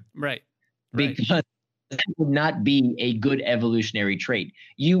ate them. Right. Because that would not be a good evolutionary trait.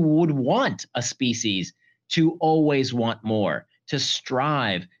 You would want a species to always want more, to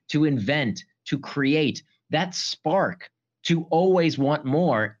strive, to invent, to create. That spark to always want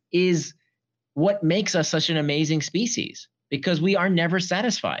more is what makes us such an amazing species, because we are never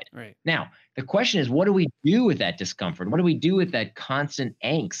satisfied. Right. Now, the question is, what do we do with that discomfort? What do we do with that constant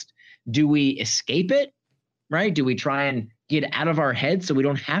angst? Do we escape it, right? Do we try and get out of our head so we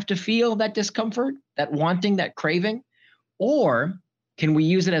don't have to feel that discomfort, that wanting, that craving? Or can we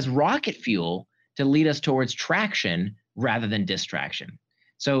use it as rocket fuel to lead us towards traction rather than distraction?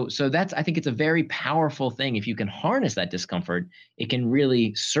 So that's, I think it's a very powerful thing. If you can harness that discomfort, it can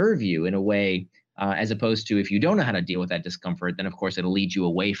really serve you in a way, as opposed to if you don't know how to deal with that discomfort, then of course it'll lead you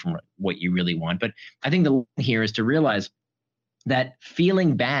away from what you really want. But I think the lesson here is to realize that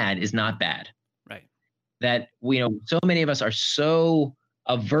feeling bad is not bad. Right. That, so many of us are so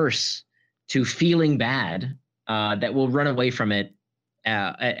averse to feeling bad that we'll run away from it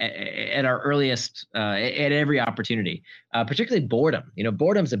at our earliest, at every opportunity, particularly boredom.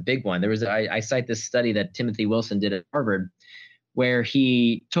 Boredom's a big one. I cite this study that Timothy Wilson did at Harvard, where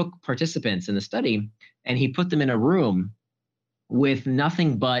he took participants in the study and he put them in a room with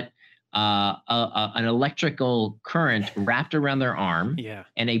nothing but an electrical current wrapped around their arm,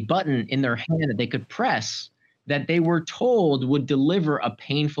 and a button in their hand that they could press that they were told would deliver a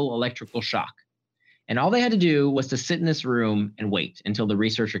painful electrical shock. And all they had to do was to sit in this room and wait until the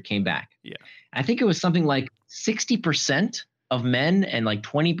researcher came back. Yeah. I think it was something like 60% of men and like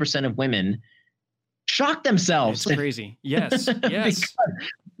 20% of women shocked themselves. It's crazy. Yes. Yes.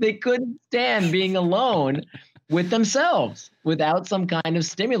 They couldn't stand being alone with themselves without some kind of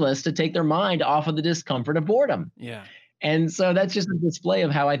stimulus to take their mind off of the discomfort of boredom. Yeah. And so that's just a display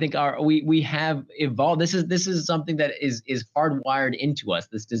of how I think we have evolved. This is something that is hardwired into us,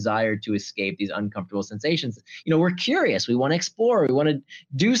 this desire to escape these uncomfortable sensations. We're curious. We want to explore. We want to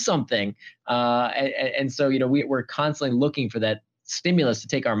do something. And so, we're constantly looking for that stimulus to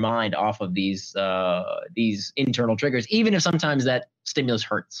take our mind off of these internal triggers, even if sometimes that stimulus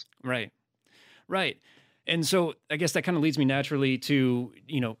hurts. Right. Right. And so I guess that kind of leads me naturally to,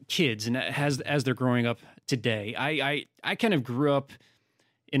 kids and as they're growing up today. I kind of grew up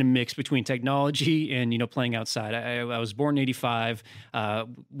in a mix between technology and, playing outside. I was born in 85.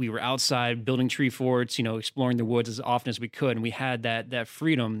 We were outside building tree forts, exploring the woods as often as we could. And we had that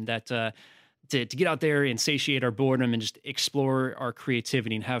freedom that to get out there and satiate our boredom and just explore our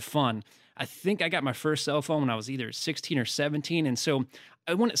creativity and have fun. I think I got my first cell phone when I was either 16 or 17. And so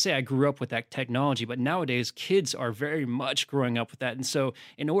I wouldn't say I grew up with that technology, but nowadays kids are very much growing up with that. And so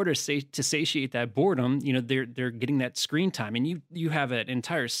in order to satiate that boredom, they're getting that screen time. And you have an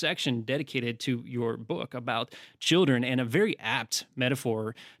entire section dedicated to your book about children, and a very apt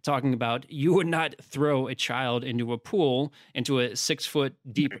metaphor talking about you would not throw a child into a 6-foot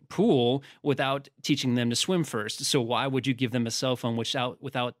deep pool without teaching them to swim first. So why would you give them a cell phone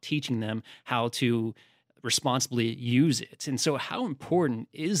without teaching them how to responsibly use it? And so how important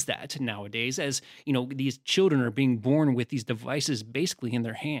is that nowadays, as these children are being born with these devices basically in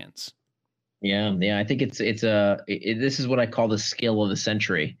their hands? Yeah. I think this is what I call the skill of the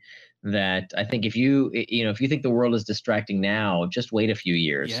century. That I think if you think the world is distracting now, just wait a few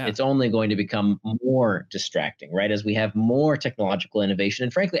years. Yeah. It's only going to become more distracting, right? As we have more technological innovation,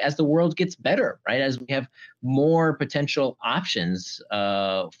 and frankly, as the world gets better, right? As we have more potential options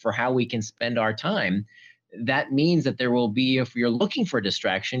for how we can spend our time, that means that there will be, if you're looking for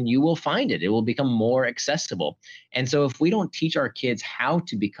distraction, you will find it. It will become more accessible. And so if we don't teach our kids how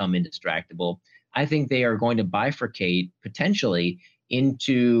to become indistractable, I think they are going to bifurcate potentially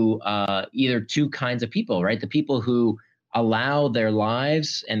into either two kinds of people, right? The people who allow their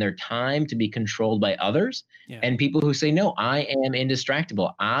lives and their time to be controlled by others, and people who say, no, I am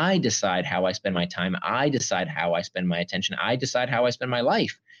indistractable. I decide how I spend my time. I decide how I spend my attention. I decide how I spend my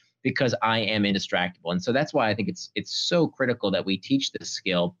life, because I am indistractable. And so that's why I think it's so critical that we teach this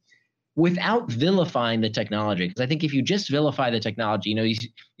skill without vilifying the technology. Because I think if you just vilify the technology,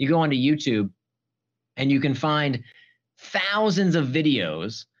 you go onto YouTube and you can find thousands of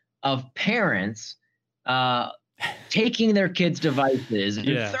videos of parents taking their kids' devices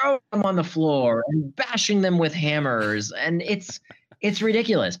and throwing them on the floor and bashing them with hammers. And it's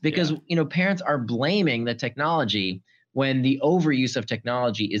ridiculous because, parents are blaming the technology when the overuse of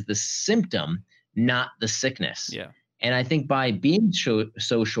technology is the symptom, not the sickness. Yeah. And I think by being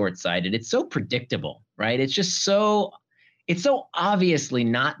so short-sighted, it's so predictable, right? It's so obviously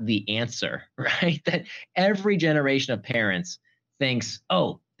not the answer, right? That every generation of parents thinks,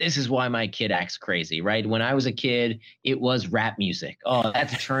 oh, this is why my kid acts crazy, right? When I was a kid, it was rap music. Oh,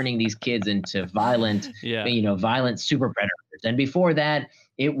 that's turning these kids into violent super predators. And before that,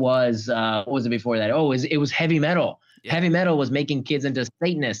 it was, what was it before that? Oh, it was heavy metal. Yeah. Heavy metal was making kids into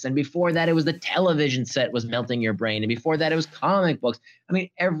Satanists. And before that, it was the television set was melting your brain. And before that, it was comic books. I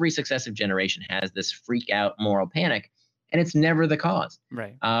mean, every successive generation has this freak out moral panic, and it's never the cause.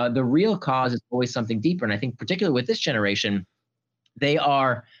 Right. The real cause is always something deeper. And I think particularly with this generation, they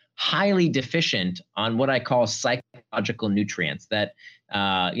are highly deficient on what I call psychological nutrients. That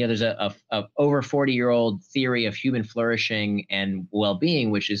there's a over 40-year-old theory of human flourishing and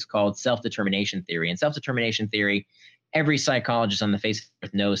well-being, which is called self-determination theory. And self-determination theory, every psychologist on the face of the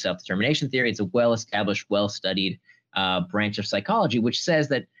earth knows self-determination theory. It's a well-established, well-studied branch of psychology, which says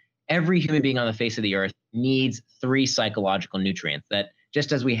that every human being on the face of the earth needs 3 psychological nutrients. That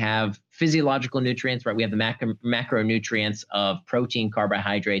just as we have physiological nutrients, right? We have the macronutrients of protein,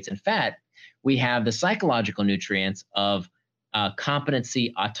 carbohydrates, and fat. We have the psychological nutrients of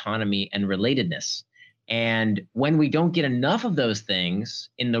competency, autonomy, and relatedness. And when we don't get enough of those things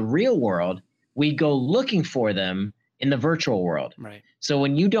in the real world, we go looking for them in the virtual world. Right. So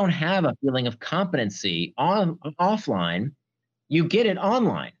when you don't have a feeling of competency offline, you get it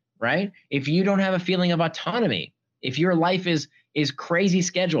online, right? If you don't have a feeling of autonomy, if your life is crazy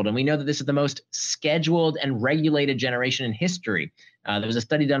scheduled, and we know that this is the most scheduled and regulated generation in history. There was a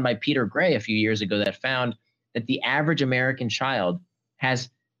study done by Peter Gray a few years ago that found that the average American child has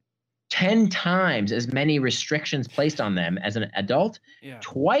 10 times as many restrictions placed on them as an adult,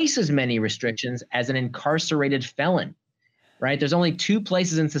 twice as many restrictions as an incarcerated felon, right? There's only 2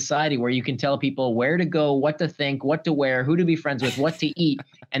 places in society where you can tell people where to go, what to think, what to wear, who to be friends with, what to eat,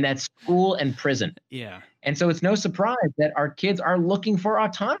 and that's school and prison. Yeah. And so it's no surprise that our kids are looking for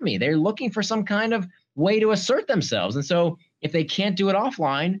autonomy. They're looking for some kind of way to assert themselves. And so if they can't do it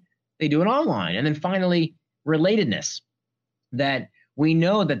offline, they do it online. And then finally, relatedness. That we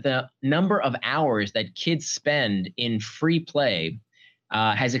know that the number of hours that kids spend in free play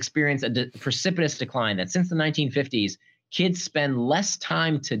has experienced a precipitous decline. That since the 1950s, kids spend less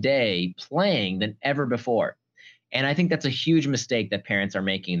time today playing than ever before. And I think that's a huge mistake that parents are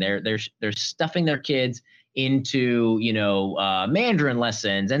making. They're stuffing their kids into, Mandarin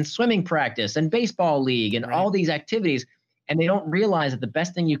lessons and swimming practice and baseball league and all these activities. And they don't realize that the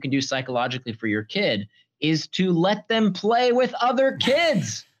best thing you can do psychologically for your kid is to let them play with other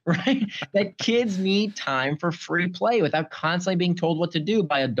kids, right? That kids need time for free play without constantly being told what to do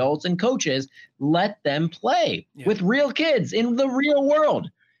by adults and coaches. Let them play with real kids in the real world.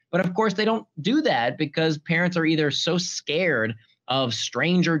 But of course, they don't do that because parents are either so scared of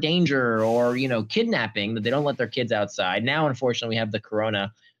stranger danger or, kidnapping that they don't let their kids outside. Now, unfortunately, we have the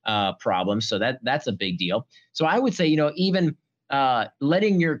corona problem. So that's a big deal. So I would say, even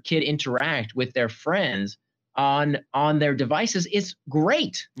letting your kid interact with their friends on their devices is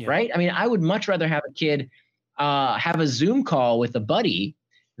great, right? I mean, I would much rather have a kid have a Zoom call with a buddy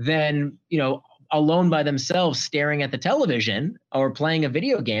than, alone by themselves staring at the television or playing a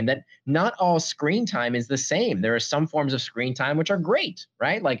video game. That not all screen time is the same. There are some forms of screen time which are great,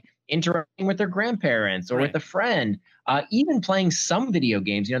 right? Like interacting with their grandparents or with a friend, even playing some video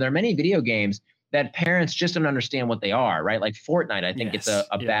games. There are many video games that parents just don't understand what they are, right? Like Fortnite, I think it's a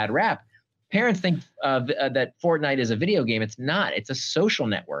bad rap. Parents think that Fortnite is a video game. It's not. It's a social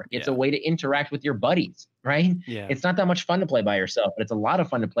network. It's a way to interact with your buddies, right? Yeah. It's not that much fun to play by yourself, but it's a lot of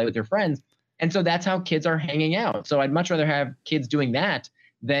fun to play with your friends. And so that's how kids are hanging out. So I'd much rather have kids doing that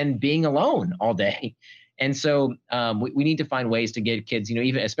than being alone all day. And so we need to find ways to get kids,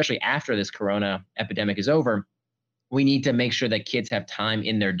 even especially after this corona epidemic is over, we need to make sure that kids have time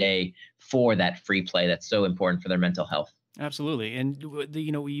in their day for that free play that's so important for their mental health. Absolutely. And,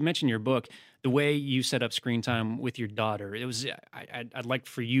 you mentioned your book, the way you set up screen time with your daughter. It was, I'd like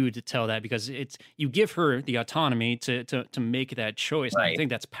for you to tell that because you give her the autonomy to make that choice. Right. I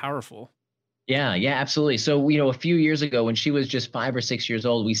think that's powerful. Yeah, absolutely. So, a few years ago when she was just 5 or 6 years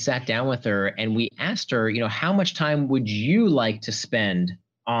old, we sat down with her and we asked her, how much time would you like to spend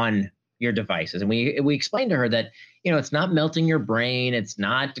on your devices? And we explained to her that, it's not melting your brain. It's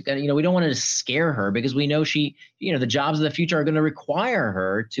not, we don't want to scare her because we know she, the jobs of the future are going to require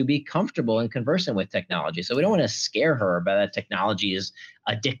her to be comfortable and conversant with technology. So we don't want to scare her about that technology is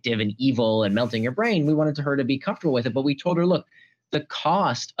addictive and evil and melting your brain. We wanted her to be comfortable with it. But we told her, look, the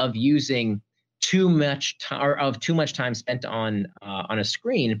cost of using too much time spent on a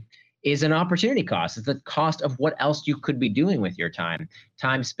screen is an opportunity cost. It's the cost of what else you could be doing with your time.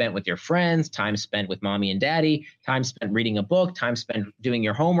 Time spent with your friends, time spent with mommy and daddy, time spent reading a book, time spent doing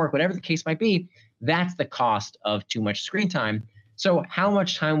your homework, whatever the case might be. That's the cost of too much screen time. So how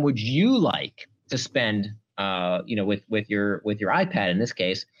much time would you like to spend with your iPad in this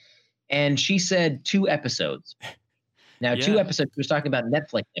case? And she said 2 episodes. Now, 2 episodes, she was talking about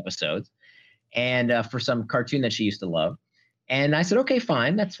Netflix episodes and for some cartoon that she used to love. And I said, okay,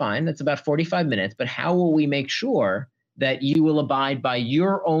 fine. That's fine. That's about 45 minutes. But how will we make sure that you will abide by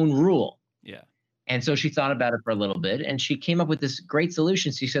your own rule? Yeah. And so she thought about it for a little bit and she came up with this great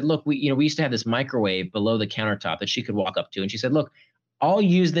solution. She said, look, we used to have this microwave below the countertop that she could walk up to. And she said, look, I'll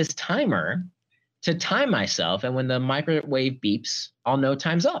use this timer to time myself. And when the microwave beeps, I'll know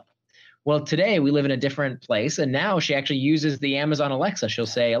time's up. Well, today we live in a different place. And now she actually uses the Amazon Alexa. She'll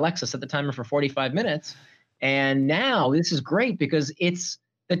say, Alexa, set the timer for 45 minutes. And now this is great because it's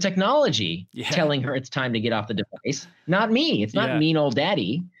the technology telling her it's time to get off the device, not me. It's not mean old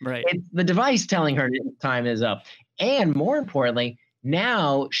daddy. Right. It's the device telling her time is up. And more importantly,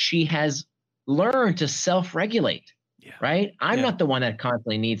 now she has learned to self-regulate, right? I'm not the one that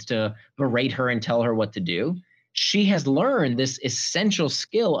constantly needs to berate her and tell her what to do. She has learned this essential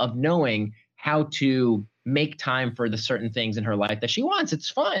skill of knowing how to make time for the certain things in her life that she wants.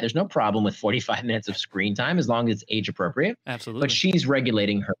 It's fine. There's no problem with 45 minutes of screen time as long as it's age appropriate. Absolutely. But she's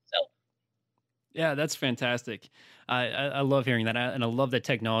regulating herself. Yeah, that's fantastic. I love hearing that. And I love the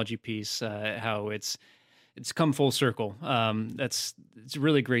technology piece, how it's come full circle. It's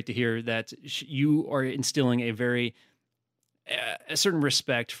really great to hear that you are instilling a certain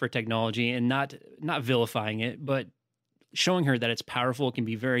respect for technology and not vilifying it, but showing her that it's powerful, it can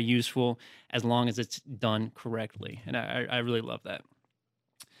be very useful as long as it's done correctly. And I really love that.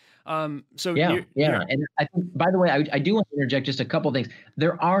 And I think, by the way, I do want to interject just a couple of things.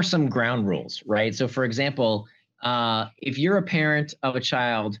 There are some ground rules, right? So for example, if you're a parent of a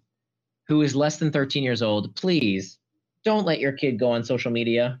child who is less than 13 years old, please don't let your kid go on social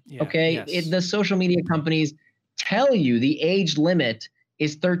media. Okay. Yes. The social media companies tell you the age limit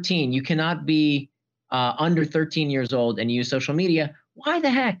is 13. You cannot be under 13 years old and use social media. Why the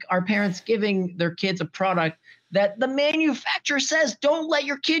heck are parents giving their kids a product that the manufacturer says don't let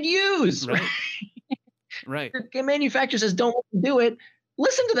your kid use? Right. Right. The manufacturer says don't do it.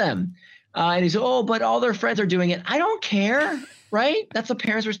 Listen to them. And he said, oh, but all their friends are doing it. I don't care, right? That's a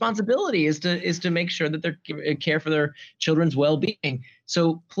parent's responsibility is to make sure that they care for their children's well-being.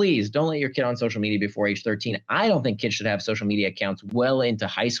 So please don't let your kid on social media before age 13. I don't think kids should have social media accounts well into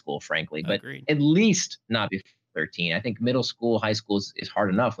high school, frankly, but Agreed. at least not before 13. I think middle school, high school is hard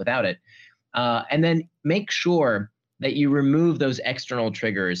enough without it. And then make sure that you remove those external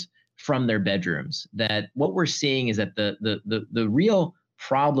triggers from their bedrooms. That what we're seeing is that the real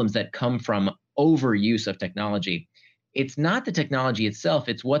problems that come from overuse of technology, it's not the technology itself,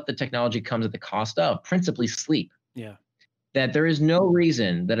 it's what the technology comes at the cost of, principally sleep. Yeah. That there is no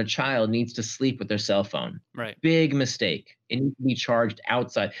reason that a child needs to sleep with their cell phone. Right. Big mistake. It needs to be charged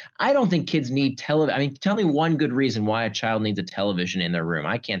outside. I don't think kids need television. I mean, tell me one good reason why a child needs a television in their room.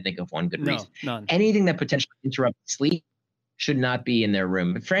 I can't think of one good reason. None. Anything that potentially interrupts sleep should not be in their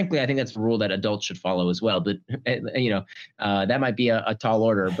room. But frankly, I think that's a rule that adults should follow as well. But, that might be a tall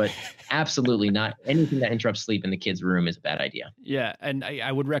order, but absolutely not. Anything that interrupts sleep in the kid's room is a bad idea. Yeah. And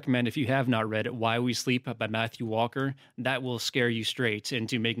I would recommend, if you have not read it, Why We Sleep by Matthew Walker, that will scare you straight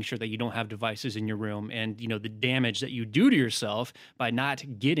into making sure that you don't have devices in your room and, the damage that you do to yourself by not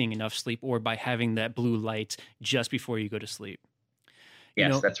getting enough sleep or by having that blue light just before you go to sleep.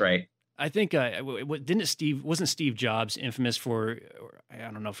 Yes, that's right. I think wasn't Steve Jobs infamous for, I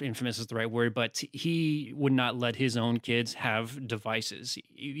don't know if infamous is the right word, but he would not let his own kids have devices,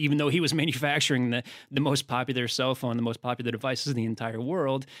 even though he was manufacturing the most popular cell phone, the most popular devices in the entire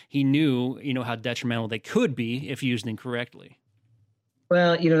world. He knew, how detrimental they could be if used incorrectly.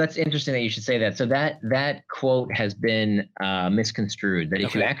 Well, that's interesting that you should say that. So that quote has been misconstrued. That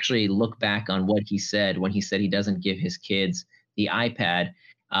if you actually look back on what he said when he said he doesn't give his kids the iPad,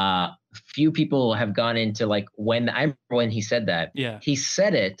 few people have gone into when he said that. Yeah. He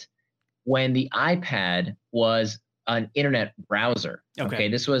said it when the iPad was an internet browser. Okay.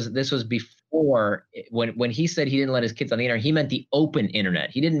 This was before when he said he didn't let his kids on the internet, he meant the open internet.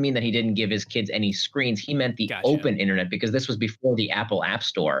 He didn't mean that he didn't give his kids any screens. He meant the open internet, because this was before the Apple App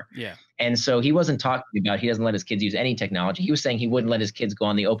Store. Yeah. And so he wasn't talking about he doesn't let his kids use any technology. He was saying he wouldn't let his kids go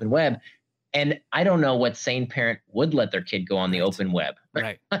on the open web. And I don't know what sane parent would let their kid go on the open web.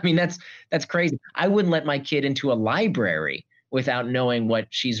 Right. I mean, that's crazy. I wouldn't let my kid into a library without knowing what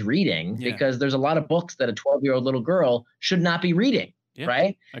she's reading, because there's a lot of books that a 12-year-old little girl should not be reading. Yeah,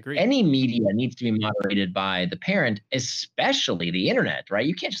 right? Agreed. Any media needs to be moderated by the parent, especially the internet, right?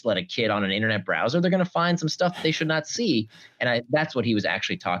 You can't just let a kid on an internet browser. They're going to find some stuff that they should not see. And that's what he was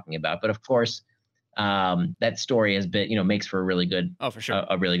actually talking about. But of course, that story has been, makes for a really good, for sure,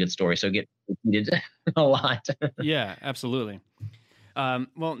 a really good story. So get repeated a lot. Yeah, absolutely.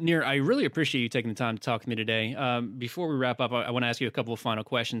 Well, Nir, I really appreciate you taking the time to talk to me today. Before we wrap up, I want to ask you a couple of final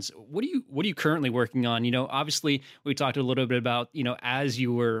questions. What are you currently working on? Obviously we talked a little bit about, as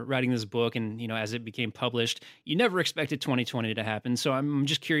you were writing this book and, as it became published, you never expected 2020 to happen. So I'm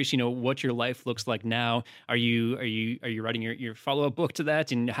just curious, what your life looks like now. Are you writing your follow-up book to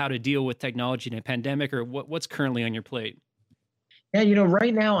that, and how to deal with technology in a pandemic, or what's currently on your plate? Yeah,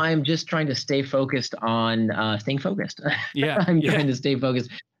 right now I'm just trying to stay focused on staying focused. Yeah, I'm trying to stay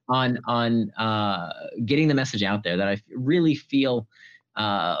focused on getting the message out there, that I really feel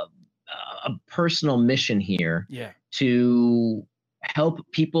a personal mission here to help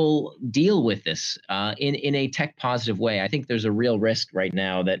people deal with this in a tech positive way. I think there's a real risk right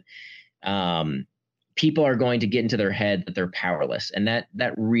now that people are going to get into their head that they're powerless. And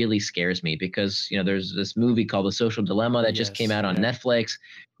that really scares me, because, there's this movie called The Social Dilemma that just came out on Netflix,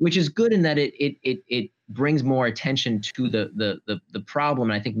 which is good in that it brings more attention to the problem,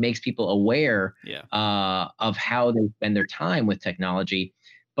 and I think makes people aware of how they spend their time with technology.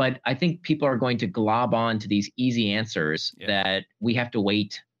 But I think people are going to glob on to these easy answers that we have to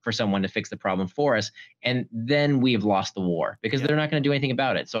wait for someone to fix the problem for us. And then we've lost the war, because they're not going to do anything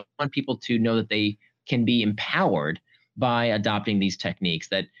about it. So I want people to know that they can be empowered by adopting these techniques,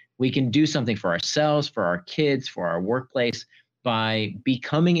 that we can do something for ourselves, for our kids, for our workplace, by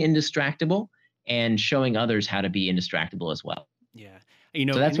becoming indistractable and showing others how to be indistractable as well. Yeah.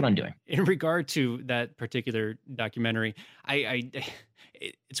 So that's what I'm doing. In regard to that particular documentary,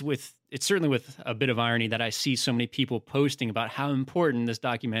 it's certainly with a bit of irony that I see so many people posting about how important this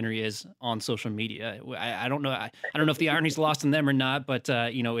documentary is on social media. I don't know. I don't know if the irony's lost on them or not, but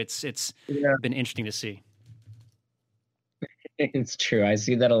it's been interesting to see. It's true. I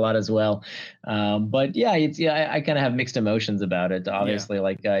see that a lot as well. But I kind of have mixed emotions about it. Obviously,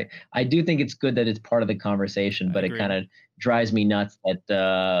 I do think it's good that it's part of the conversation, but it kind of drives me nuts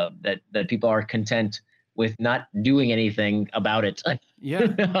that people are content with not doing anything about it. Yeah.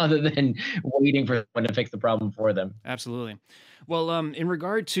 Other than waiting for someone to fix the problem for them. Absolutely. Well, in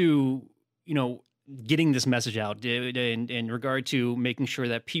regard to, getting this message out in regard to making sure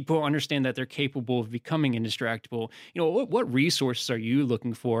that people understand that they're capable of becoming indistractable, what resources are you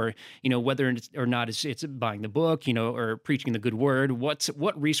looking for, whether it's or not it's buying the book, or preaching the good word,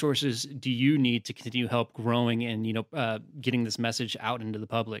 what resources do you need to continue help growing and, getting this message out into the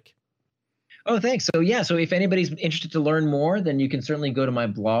public? Oh, thanks. So if anybody's interested to learn more, then you can certainly go to my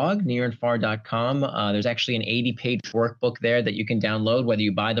blog, nearandfar.com. There's actually an 80-page workbook there that you can download, whether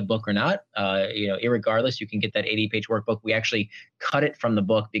you buy the book or not. Irregardless, you can get that 80-page workbook. We actually cut it from the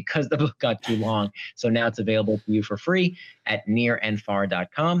book because the book got too long. So now it's available to you for free at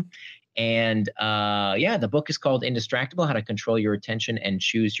nearandfar.com. And the book is called Indistractable: How to Control Your Attention and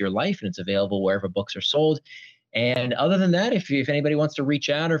Choose Your Life. And it's available wherever books are sold. And other than that, if anybody wants to reach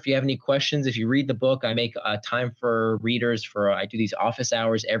out, or if you have any questions, if you read the book, I make time for readers I do these office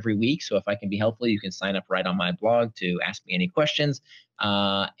hours every week. So if I can be helpful, you can sign up right on my blog to ask me any questions.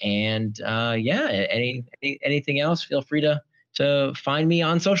 Anything else, feel free to find me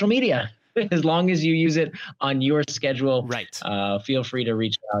on social media. As long as you use it on your schedule, right. Feel free to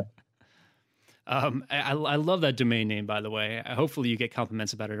reach out. I love that domain name, by the way. Hopefully you get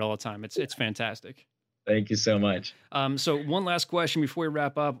compliments about it all the time. It's fantastic. Thank you so much. So one last question before we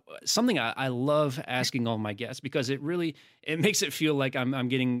wrap up. Something I love asking all my guests, because it makes it feel like I'm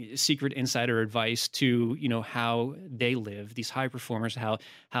getting secret insider advice to, how they live, these high performers, how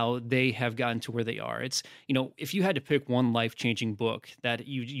they have gotten to where they are. It's, if you had to pick one life-changing book that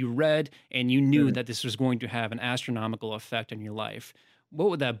you read and you knew that this was going to have an astronomical effect on your life, what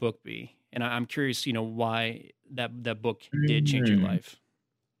would that book be? And I'm curious, why that book did change your life.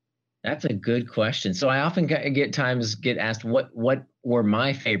 That's a good question. So I often get asked what were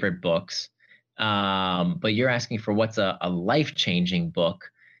my favorite books, but you're asking for what's a life-changing book.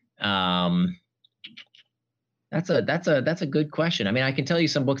 That's a good question. I mean, I can tell you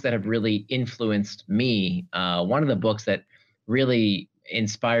some books that have really influenced me. One of the books that really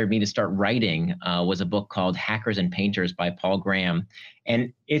inspired me to start writing was a book called Hackers and Painters by Paul Graham,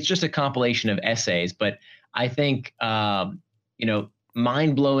 and it's just a compilation of essays. But I think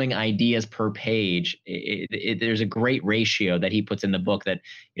mind-blowing ideas per page. There's a great ratio that he puts in the book that,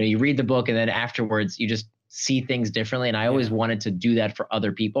 you read the book and then afterwards you just see things differently. And I always wanted to do that for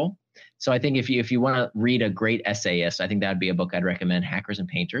other people. So I think if you want to read a great essayist, I think that would be a book I'd recommend, Hackers and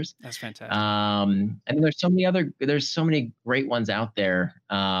Painters. That's fantastic. And there's so many great ones out there.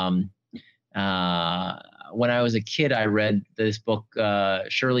 When I was a kid, I read this book,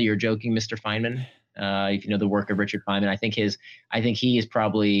 Surely You're Joking, Mr. Feynman. If you know the work of Richard Feynman, I think he is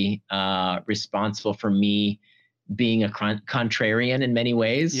probably responsible for me being a contrarian in many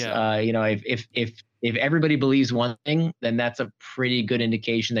ways. Yeah. If everybody believes one thing, then that's a pretty good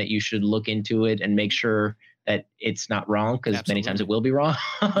indication that you should look into it and make sure that it's not wrong, because many times it will be wrong.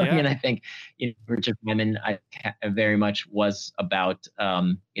 Yeah. And I think Richard Feynman very much was about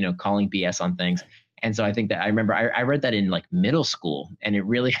calling BS on things. And so I think that I remember I read that in like middle school, and it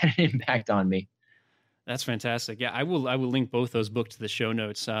really had an impact on me. That's fantastic. Yeah, I will link both those books to the show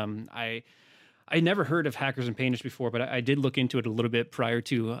notes. I never heard of Hackers and Painters before, but I did look into it a little bit prior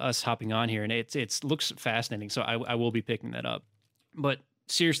to us hopping on here, and it looks fascinating. So I will be picking that up. But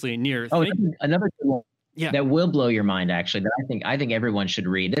seriously, Nir, another good one that will blow your mind, actually, that I think everyone should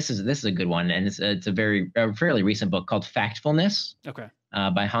read. This is a good one, and it's a fairly recent book called Factfulness. Okay.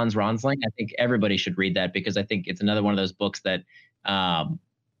 By Hans Ronsling. I think everybody should read that, because I think it's another one of those books that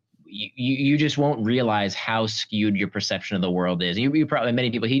you just won't realize how skewed your perception of the world is. You probably,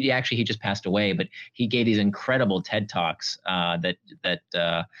 many people, he just passed away, but he gave these incredible TED Talks that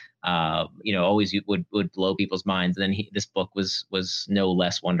always would blow people's minds. And then this book was no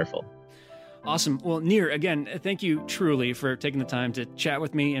less wonderful. Awesome. Well, Nir, again, thank you truly for taking the time to chat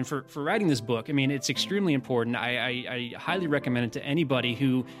with me and for writing this book. I mean, it's extremely important. I highly recommend it to anybody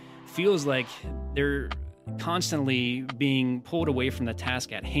who feels like they're constantly being pulled away from the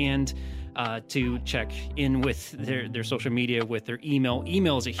task at hand, to check in with their social media, with their email.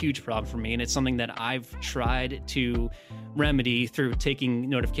 Email is a huge problem for me, and it's something that I've tried to remedy through taking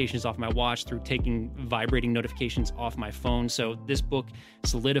notifications off my watch, through taking vibrating notifications off my phone. So this book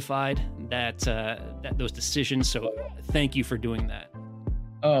solidified that those decisions. So thank you for doing that.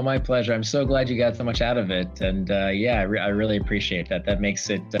 Oh, my pleasure. I'm so glad you got so much out of it. And I really appreciate that. That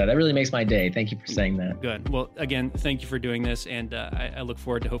really makes my day. Thank you for saying that. Good. Well, again, thank you for doing this. And I look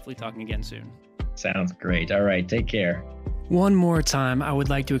forward to hopefully talking again soon. Sounds great. All right. Take care. One more time, I would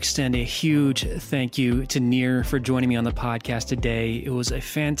like to extend a huge thank you to Nir for joining me on the podcast today. It was a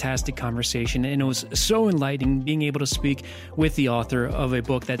fantastic conversation, and it was so enlightening being able to speak with the author of a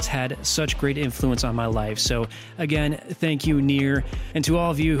book that's had such great influence on my life. So again, thank you, Nir. And to all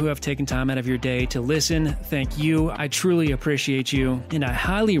of you who have taken time out of your day to listen, thank you. I truly appreciate you, and I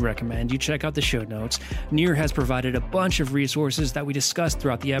highly recommend you check out the show notes. Nir has provided a bunch of resources that we discussed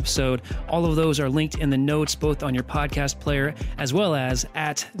throughout the episode. All of those are linked in the notes, both on your podcast player as well as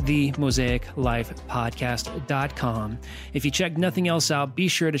at themosaiclifepodcast.com. If you check nothing else out, be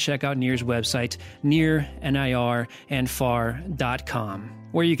sure to check out Nir's website, nirandfar.com,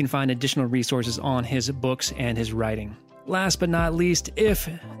 where you can find additional resources on his books and his writing. Last but not least, if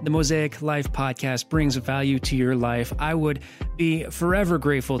the Mosaic Life podcast brings value to your life, I would be forever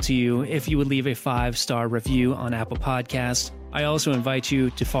grateful to you if you would leave a 5-star review on Apple Podcasts. I also invite you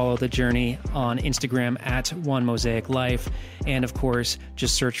to follow the journey on Instagram at One Mosaic Life. And of course,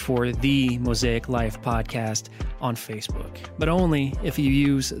 just search for the Mosaic Life podcast on Facebook, but only if you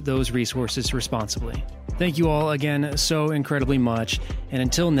use those resources responsibly. Thank you all again so incredibly much. And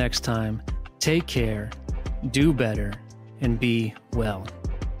until next time, take care, do better, and be well.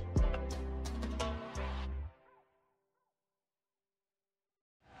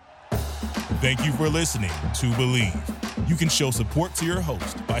 Thank you for listening to Believe. You can show support to your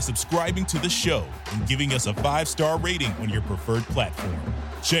host by subscribing to the show and giving us a 5-star rating on your preferred platform.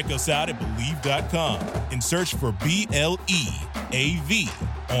 Check us out at Believe.com and search for BLEAV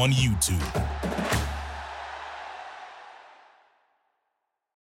on YouTube.